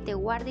bendiga y te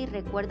guarde, y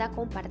recuerda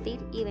compartir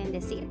y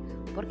bendecir,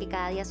 porque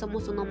cada día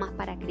somos uno más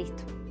para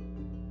Cristo.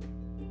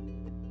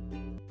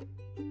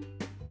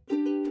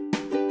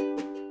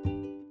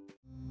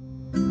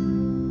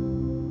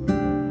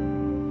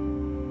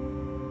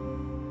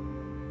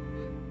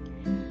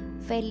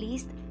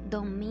 Feliz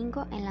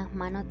domingo en las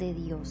manos de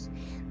Dios.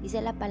 Dice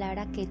la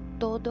palabra que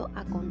todo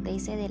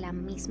acontece de la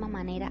misma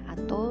manera a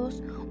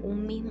todos.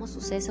 Un mismo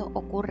suceso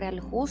ocurre al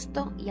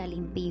justo y al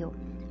impío,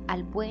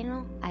 al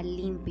bueno, al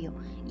limpio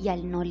y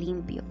al no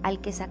limpio,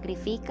 al que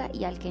sacrifica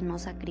y al que no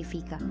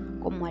sacrifica,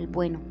 como al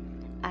bueno,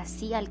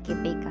 así al que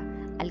peca,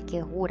 al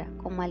que jura,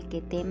 como al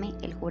que teme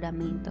el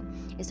juramento.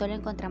 Eso lo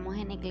encontramos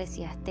en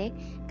Eclesiastés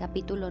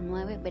capítulo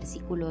 9,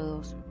 versículo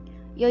 2.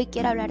 Y hoy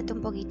quiero hablarte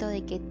un poquito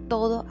de que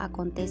todo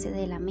acontece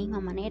de la misma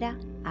manera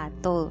a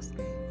todos,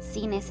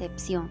 sin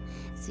excepción.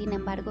 Sin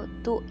embargo,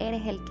 tú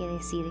eres el que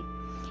decide.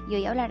 Y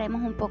hoy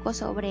hablaremos un poco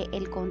sobre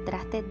el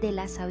contraste de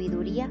la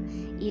sabiduría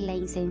y la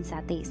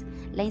insensatez.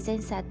 La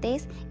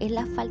insensatez es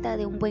la falta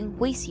de un buen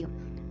juicio,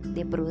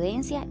 de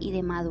prudencia y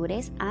de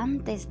madurez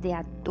antes de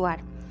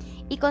actuar.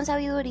 Y con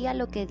sabiduría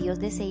lo que Dios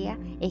desea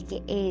es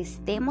que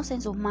estemos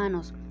en sus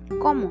manos.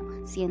 ¿Cómo?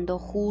 Siendo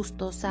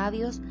justos,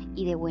 sabios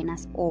y de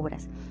buenas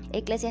obras.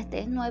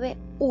 Eclesiastés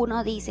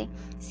 9:1 dice: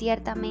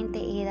 ciertamente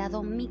he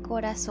dado mi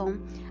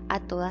corazón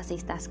a todas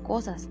estas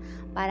cosas,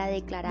 para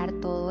declarar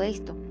todo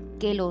esto,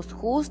 que los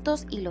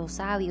justos y los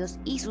sabios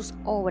y sus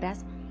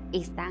obras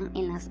están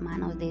en las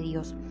manos de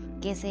Dios.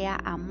 Que sea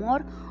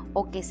amor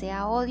o que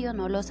sea odio,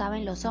 no lo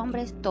saben los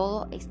hombres,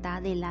 todo está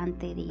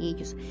delante de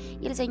ellos.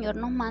 Y el Señor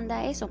nos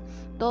manda eso,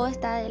 todo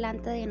está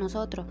delante de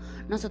nosotros.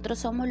 Nosotros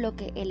somos lo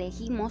que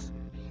elegimos,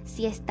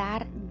 si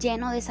estar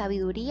lleno de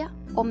sabiduría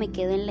o me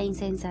quedo en la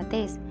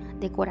insensatez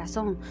de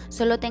corazón.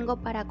 Solo tengo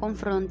para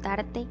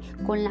confrontarte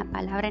con la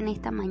palabra en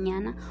esta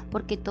mañana,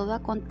 porque todo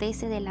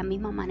acontece de la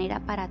misma manera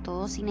para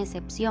todos sin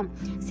excepción.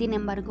 Sin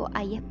embargo,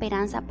 hay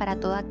esperanza para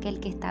todo aquel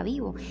que está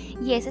vivo,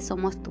 y ese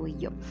somos tú y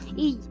yo.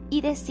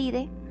 Y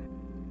decide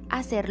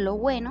hacer lo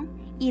bueno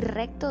y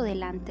recto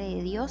delante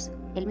de Dios.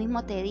 Él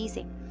mismo te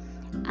dice: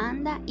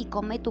 anda y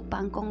come tu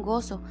pan con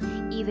gozo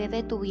y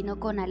bebe tu vino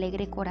con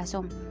alegre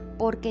corazón,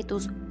 porque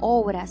tus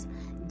obras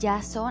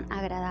ya son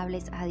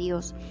agradables a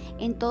Dios.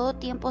 En todo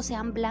tiempo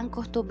sean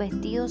blancos tus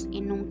vestidos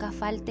y nunca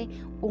falte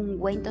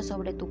ungüento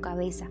sobre tu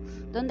cabeza.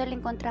 Donde lo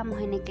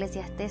encontramos en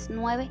Eclesiastés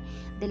 9,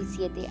 del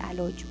 7 al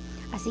 8.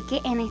 Así que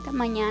en esta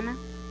mañana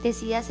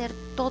decide hacer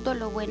todo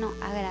lo bueno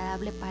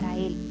agradable para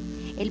Él.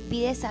 Él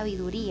pide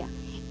sabiduría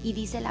y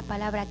dice la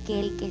palabra que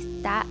el que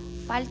está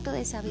falto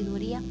de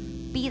sabiduría,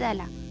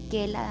 pídala,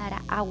 que Él la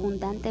dará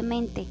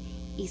abundantemente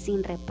y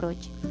sin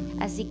reproche.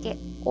 Así que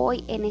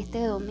hoy, en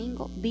este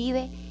domingo,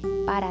 vive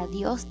para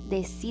Dios,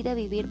 decide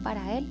vivir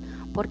para Él,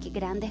 porque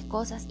grandes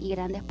cosas y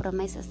grandes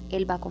promesas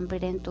Él va a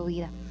cumplir en tu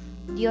vida.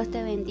 Dios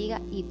te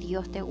bendiga y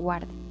Dios te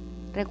guarde.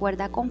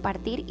 Recuerda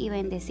compartir y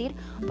bendecir,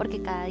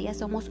 porque cada día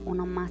somos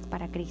uno más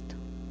para Cristo.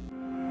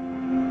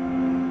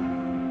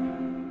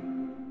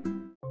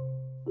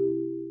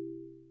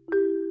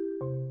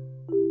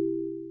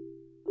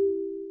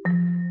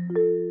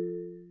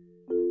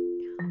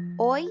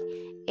 Hoy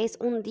es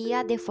un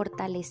día de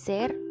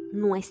fortalecer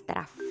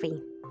nuestra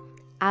fe.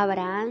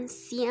 Abraham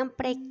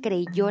siempre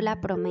creyó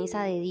la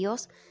promesa de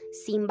Dios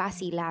sin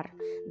vacilar.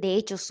 De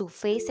hecho, su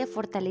fe se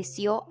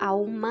fortaleció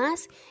aún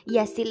más y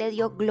así le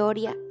dio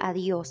gloria a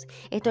Dios.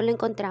 Esto lo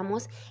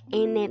encontramos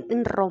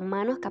en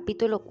Romanos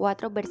capítulo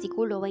 4,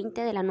 versículo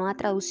 20 de la Nueva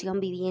Traducción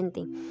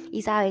Viviente.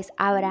 Y sabes,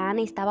 Abraham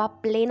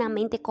estaba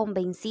plenamente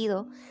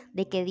convencido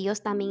de que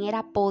Dios también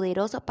era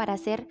poderoso para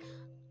hacer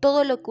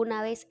todo lo que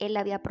una vez él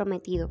había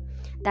prometido.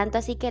 Tanto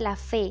así que la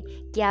fe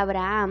que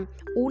Abraham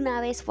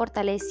una vez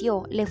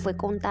fortaleció le fue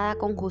contada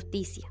con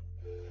justicia.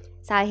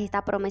 Sabes,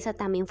 esta promesa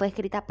también fue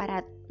escrita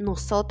para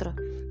nosotros.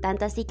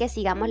 Tanto así que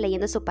sigamos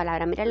leyendo su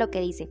palabra. Mira lo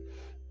que dice: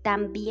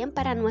 también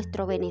para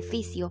nuestro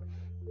beneficio,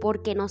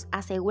 porque nos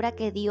asegura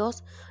que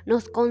Dios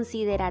nos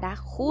considerará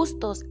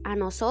justos a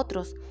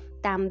nosotros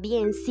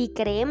también si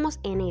creemos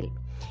en Él,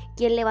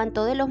 quien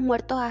levantó de los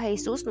muertos a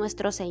Jesús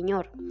nuestro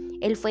Señor.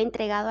 Él fue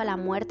entregado a la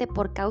muerte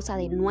por causa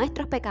de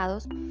nuestros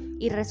pecados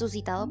y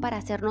resucitado para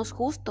hacernos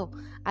justos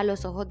a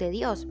los ojos de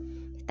Dios.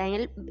 Está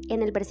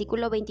en el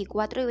versículo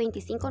 24 y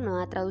 25,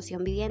 Nueva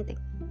Traducción Viviente.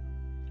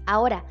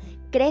 Ahora,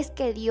 ¿crees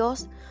que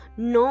Dios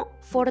no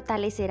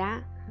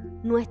fortalecerá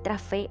nuestra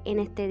fe en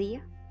este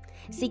día?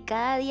 Si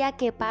cada día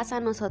que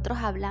pasa nosotros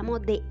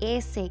hablamos de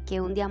ese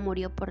que un día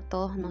murió por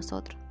todos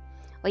nosotros.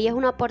 Hoy es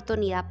una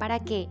oportunidad para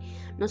que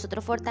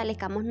nosotros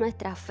fortalezcamos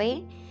nuestra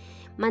fe,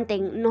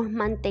 nos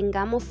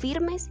mantengamos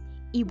firmes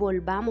y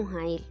volvamos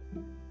a Él.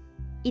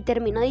 Y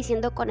termino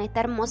diciendo con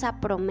esta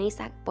hermosa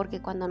promesa,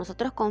 porque cuando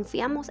nosotros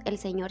confiamos, el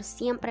Señor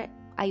siempre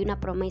hay una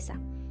promesa.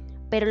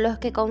 Pero los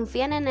que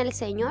confían en el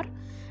Señor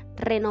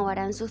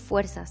renovarán sus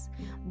fuerzas,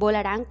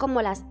 volarán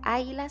como las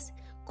águilas,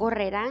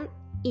 correrán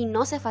y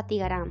no se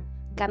fatigarán,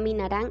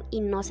 caminarán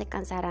y no se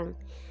cansarán.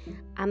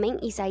 Amén.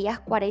 Isaías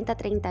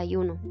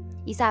 40:31.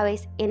 Y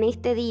sabes, en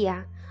este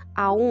día,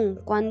 aun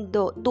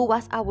cuando tú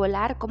vas a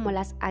volar como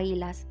las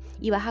águilas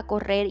y vas a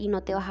correr y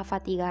no te vas a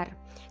fatigar,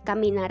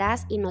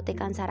 caminarás y no te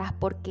cansarás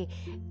porque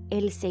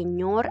el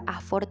Señor ha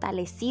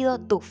fortalecido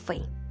tu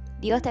fe.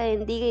 Dios te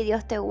bendiga y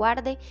Dios te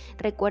guarde.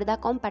 Recuerda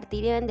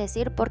compartir y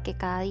bendecir porque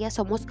cada día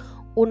somos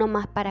uno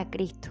más para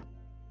Cristo.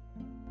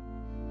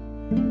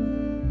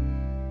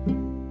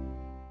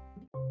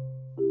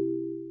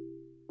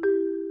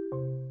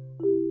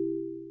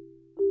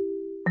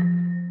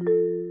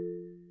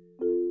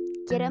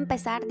 Quiero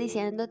empezar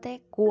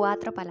diciéndote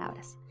 4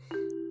 palabras.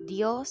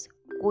 Dios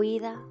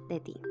cuida de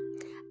ti.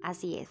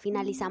 Así es,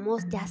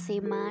 finalizamos ya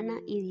semana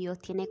y Dios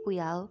tiene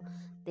cuidado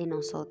de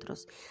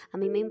nosotros. A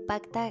mí me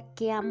impacta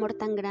qué amor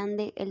tan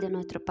grande el de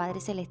nuestro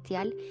Padre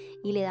Celestial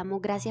y le damos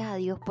gracias a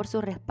Dios por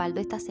su respaldo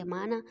esta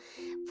semana.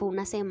 Fue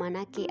una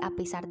semana que a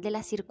pesar de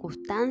las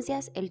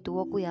circunstancias, Él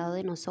tuvo cuidado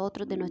de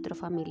nosotros, de nuestros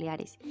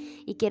familiares.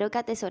 Y quiero que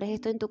atesores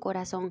esto en tu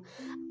corazón.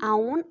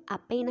 Aún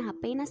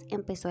apenas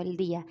empezó el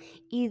día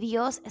y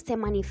Dios se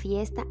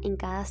manifiesta en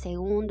cada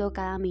segundo,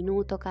 cada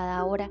minuto,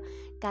 cada hora,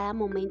 cada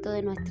momento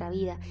de nuestra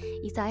vida.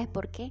 ¿Y sabes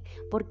por qué?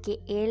 Porque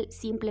Él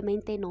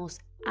simplemente nos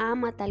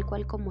ama tal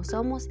cual como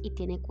somos y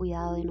tiene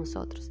cuidado de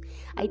nosotros.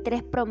 Hay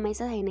 3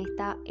 promesas en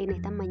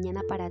esta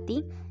mañana para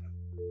ti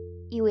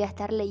y voy a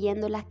estar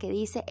leyendo las que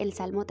dice el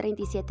Salmo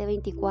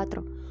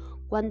 37:24.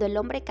 Cuando el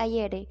hombre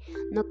cayere,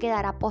 no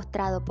quedará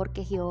postrado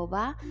porque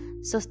Jehová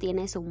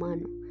sostiene su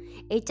mano.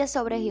 Echa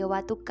sobre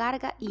Jehová tu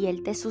carga y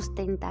Él te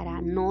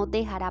sustentará, no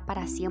dejará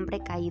para siempre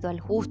caído al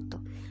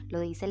justo. Lo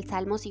dice el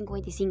Salmo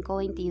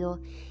 55:22.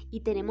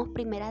 Y tenemos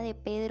primera de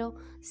Pedro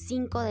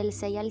 5 del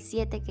 6 al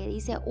 7 que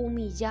dice: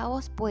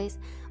 humillaos pues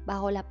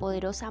bajo la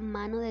poderosa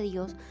mano de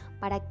Dios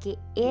para que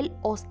Él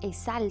os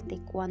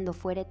exalte cuando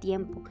fuere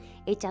tiempo,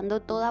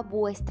 echando toda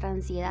vuestra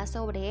ansiedad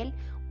sobre Él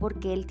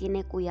porque Él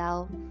tiene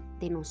cuidado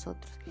de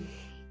nosotros.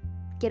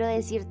 Quiero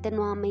decirte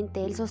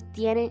nuevamente, Él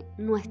sostiene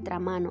nuestra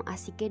mano,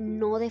 así que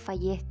no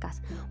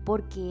desfallezcas,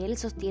 porque Él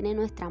sostiene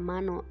nuestra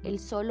mano. Él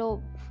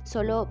solo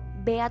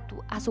ve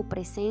a su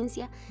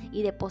presencia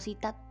y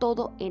deposita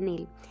todo en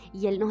Él.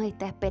 Y Él nos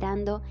está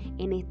esperando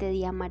en este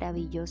día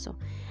maravilloso.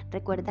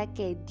 Recuerda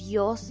que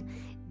Dios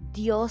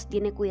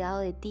tiene cuidado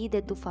de ti,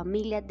 de tu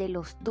familia, de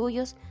los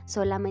tuyos.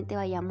 Solamente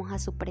vayamos a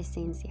su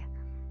presencia.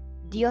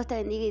 Dios te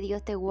bendiga y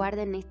Dios te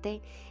guarde en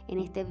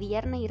este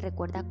viernes y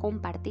recuerda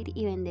compartir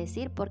y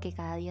bendecir porque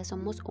cada día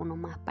somos uno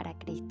más para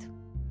Cristo.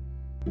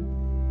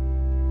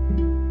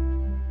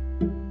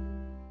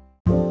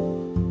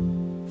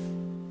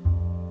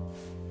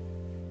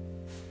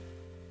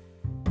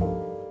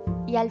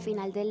 Y al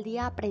final del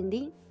día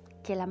aprendí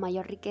que la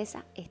mayor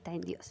riqueza está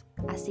en Dios.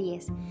 Así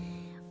es.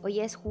 Hoy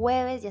es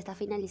jueves, ya está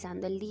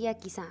finalizando el día,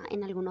 quizá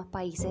en algunos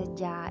países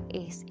ya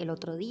es el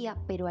otro día,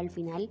 pero al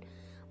final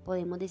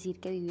podemos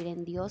decir que vivir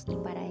en Dios y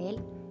para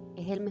Él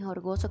es el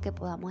mejor gozo que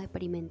podamos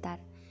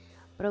experimentar.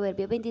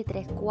 Proverbios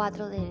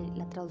 23:4 de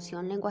la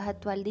traducción lenguaje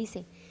actual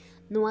dice: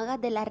 no hagas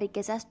de las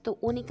riquezas tu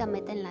única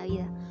meta en la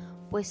vida,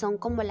 pues son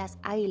como las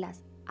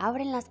águilas,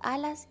 abren las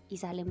alas y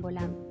salen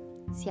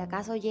volando. Si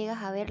acaso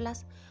llegas a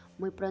verlas,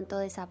 muy pronto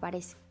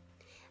desaparecen.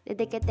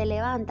 Desde que te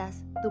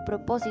levantas, tu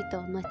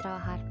propósito no es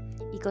trabajar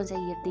y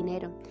conseguir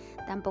dinero.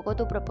 Tampoco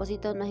tu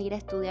propósito no es ir a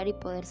estudiar y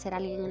poder ser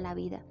alguien en la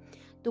vida.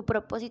 Tu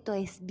propósito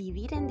es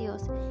vivir en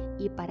Dios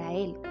y para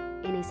Él,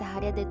 en esas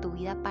áreas de tu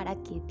vida para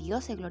que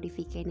Dios se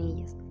glorifique en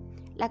ellas.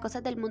 Las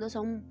cosas del mundo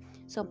son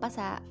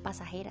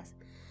pasajeras.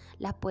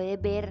 Las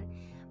puedes ver,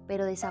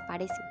 pero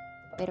desaparecen.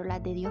 Pero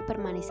las de Dios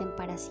permanecen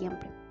para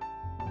siempre.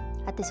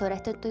 Atesora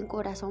esto en tu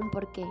corazón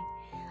porque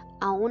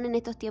aún en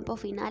estos tiempos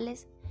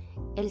finales,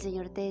 el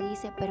Señor te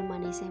dice: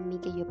 permanece en mí,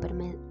 que yo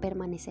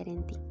permaneceré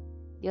en ti.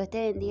 Dios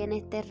te bendiga en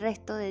este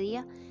resto de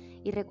día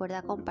y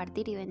recuerda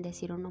compartir y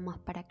bendecir uno más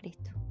para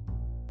Cristo.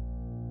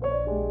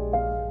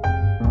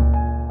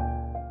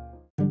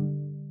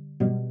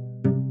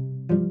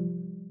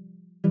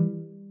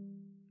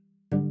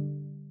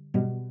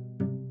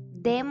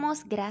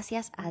 Demos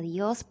gracias a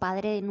Dios,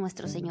 Padre de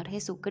nuestro Señor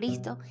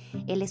Jesucristo.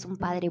 Él es un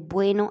Padre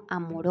bueno,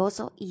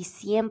 amoroso y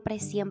siempre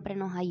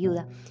nos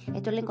ayuda.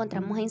 Esto lo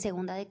encontramos en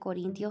 2 de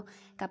Corintios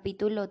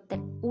capítulo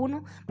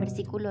 1,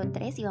 versículo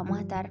 3 y vamos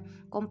a estar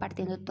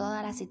compartiendo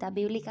todas las citas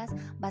bíblicas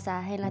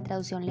basadas en la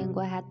traducción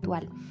lenguaje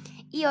actual.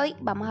 Y hoy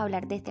vamos a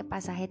hablar de este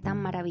pasaje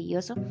tan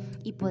maravilloso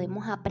y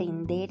podemos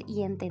aprender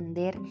y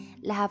entender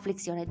las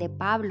aflicciones de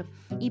Pablo.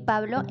 Y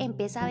Pablo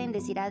empieza a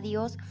bendecir a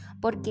Dios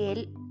porque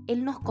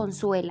Él nos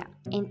consuela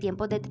en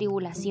tiempos de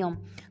tribulación,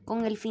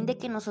 con el fin de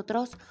que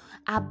nosotros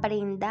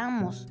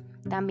aprendamos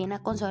también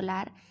a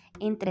consolar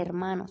entre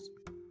hermanos.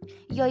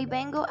 Y hoy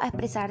vengo a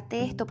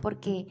expresarte esto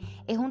porque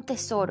es un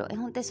tesoro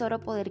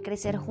poder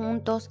crecer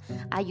juntos,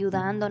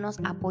 ayudándonos,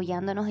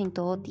 apoyándonos en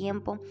todo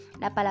tiempo.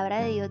 La palabra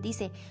de Dios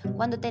dice,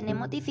 cuando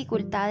tenemos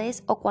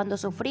dificultades o cuando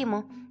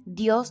sufrimos,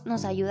 Dios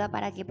nos ayuda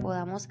para que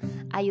podamos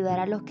ayudar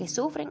a los que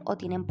sufren o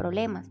tienen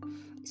problemas.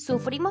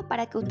 Sufrimos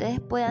para que ustedes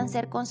puedan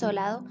ser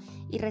consolados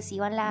y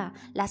reciban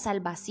la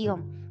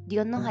salvación.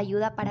 Dios nos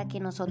ayuda para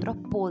que nosotros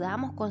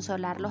podamos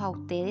consolarlos a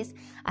ustedes,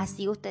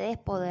 así ustedes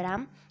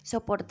podrán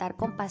soportar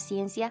con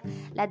paciencia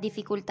las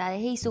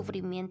dificultades y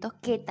sufrimientos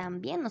que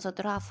también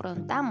nosotros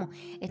afrontamos.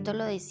 Esto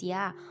lo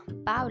decía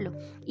Pablo.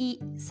 Y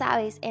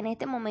sabes, en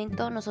este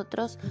momento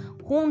nosotros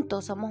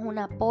juntos somos un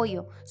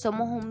apoyo,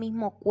 somos un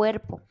mismo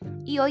cuerpo.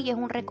 Y hoy es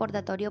un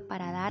recordatorio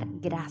para dar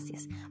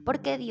gracias,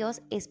 porque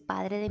Dios es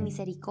Padre de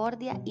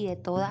misericordia y de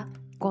toda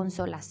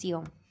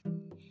consolación.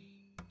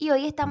 Y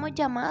hoy estamos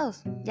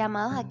llamados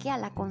 ¿a qué? A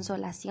la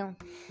consolación.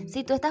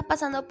 Si tú estás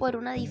pasando por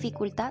una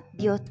dificultad,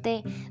 Dios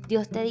te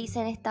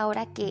dice en esta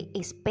hora que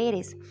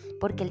esperes,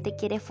 porque Él te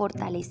quiere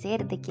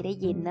fortalecer, te quiere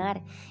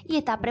llenar y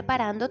está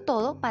preparando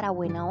todo para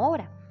buena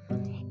obra.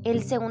 El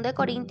 2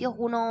 Corintios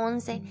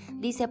 1:11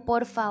 dice,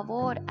 por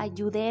favor,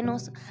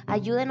 ayúdenos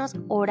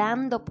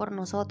orando por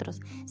nosotros.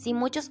 Si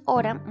muchos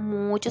oran,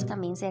 muchos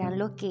también serán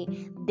los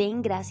que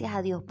den gracias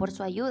a Dios por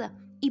su ayuda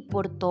y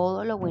por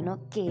todo lo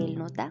bueno que Él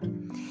nos da.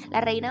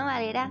 La Reina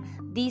Valera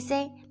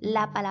dice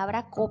la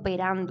palabra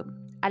cooperando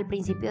al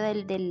principio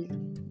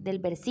del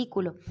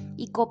versículo,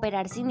 y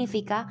cooperar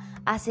significa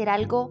hacer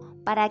algo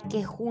para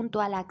que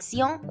junto a la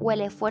acción o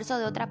el esfuerzo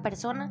de otra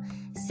persona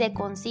se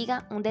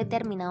consiga un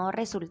determinado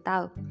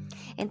resultado.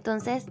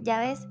 Entonces, ya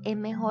ves, es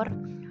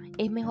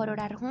mejor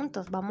orar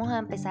juntos. Vamos a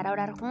empezar a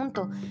orar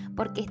juntos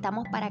porque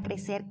estamos para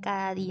crecer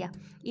cada día.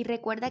 Y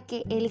recuerda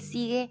que Él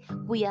sigue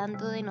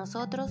cuidando de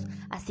nosotros,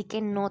 así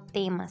que no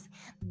temas.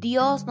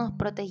 Dios nos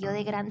protegió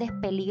de grandes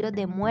peligros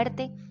de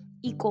muerte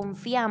y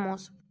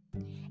confiamos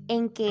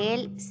en que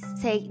Él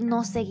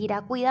nos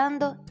seguirá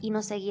cuidando y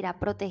nos seguirá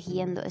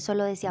protegiendo. Eso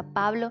lo decía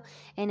Pablo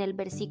en el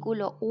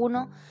versículo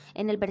 1,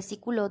 en el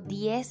versículo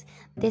 10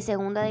 de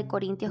 2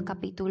 Corintios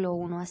capítulo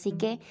 1. Así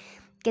que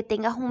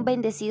tengas un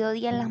bendecido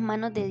día en las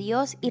manos de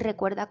Dios y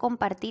recuerda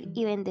compartir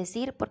y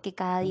bendecir porque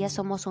cada día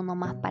somos uno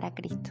más para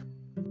Cristo.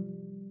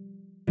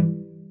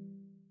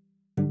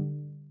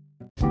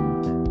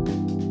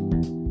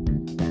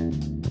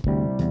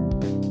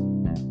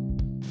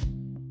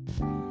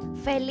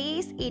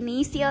 Feliz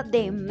inicio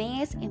de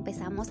mes.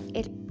 Empezamos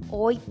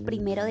hoy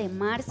 1 de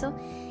marzo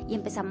y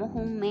empezamos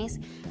un mes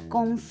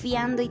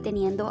confiando y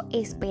teniendo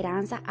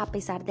esperanza a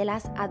pesar de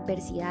las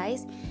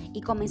adversidades,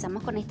 y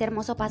comenzamos con este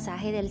hermoso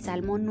pasaje del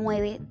Salmo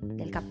 9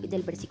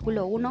 del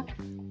versículo 1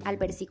 al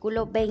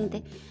versículo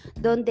 20,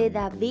 donde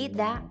David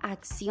da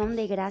acción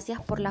de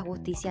gracias por la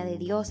justicia de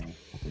Dios.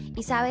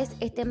 Y sabes,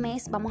 este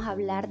mes vamos a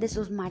hablar de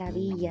sus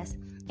maravillas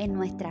en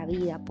nuestra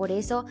vida. Por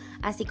eso,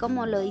 así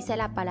como lo dice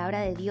la palabra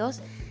de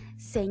Dios,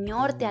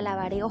 Señor, te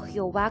alabaré, oh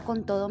Jehová,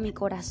 con todo mi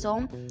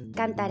corazón,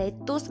 cantaré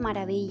tus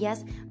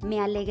maravillas,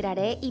 me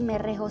alegraré y me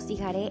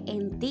regocijaré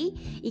en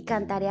ti y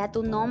cantaré a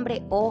tu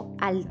nombre, oh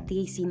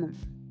Altísimo.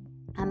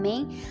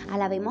 Amén.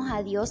 Alabemos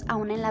a Dios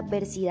aún en la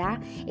adversidad,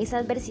 esa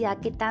adversidad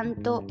que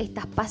tanto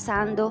estás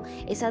pasando,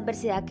 esa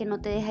adversidad que no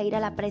te deja ir a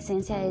la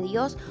presencia de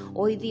Dios.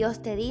 Hoy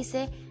Dios te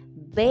dice,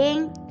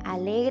 ven,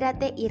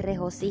 alégrate y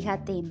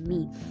regocíjate en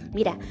mí.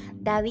 Mira,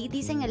 David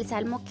dice en el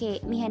Salmo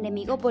que mis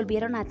enemigos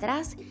volvieron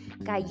atrás,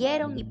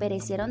 cayeron y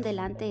perecieron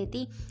delante de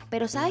ti.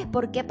 Pero ¿sabes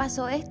por qué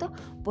pasó esto?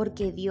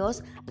 Porque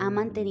Dios ha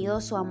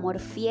mantenido su amor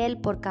fiel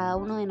por cada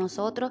uno de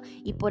nosotros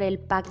y por el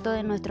pacto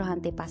de nuestros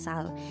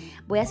antepasados.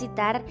 Voy a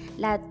citar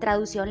la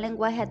traducción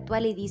lenguaje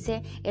actual y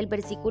dice el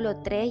versículo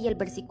 3 y el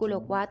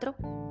versículo 4.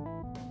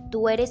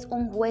 Tú eres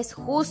un juez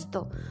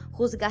justo,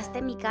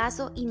 juzgaste mi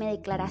caso y me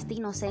declaraste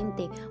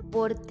inocente.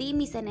 Por ti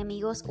mis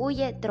enemigos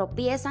huyen,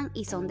 tropiezan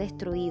y son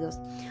destruidos.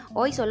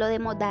 Hoy solo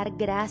debemos dar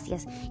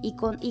gracias y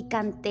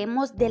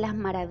cantemos de las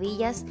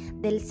maravillas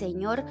del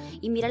Señor.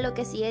 Y mira lo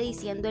que sigue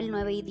diciendo el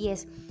 9 y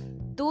 10.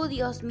 Tú,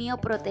 Dios mío,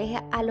 protege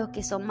a los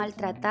que son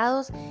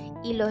maltratados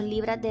y los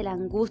libras de la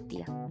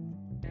angustia.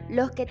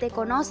 Los que te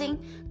conocen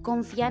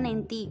confían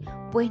en ti,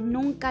 pues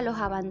nunca los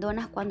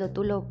abandonas cuando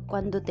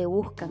te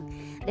buscan.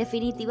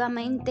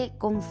 Definitivamente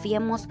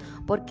confiemos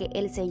porque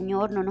el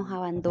Señor no nos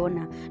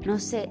abandona,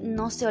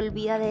 no se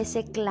olvida de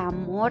ese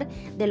clamor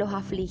de los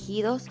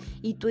afligidos,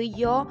 y tú y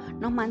yo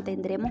nos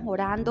mantendremos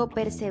orando,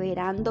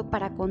 perseverando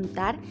para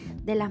contar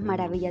de las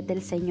maravillas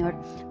del Señor.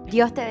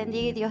 Dios te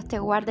bendiga y Dios te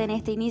guarde en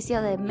este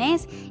inicio de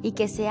mes, y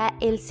que sea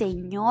el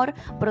Señor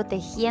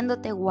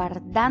protegiéndote,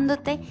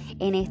 guardándote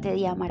en este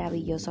día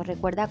maravilloso.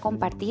 Recuerda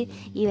compartir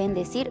y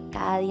bendecir.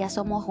 Cada día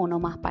somos uno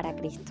más para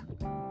Cristo.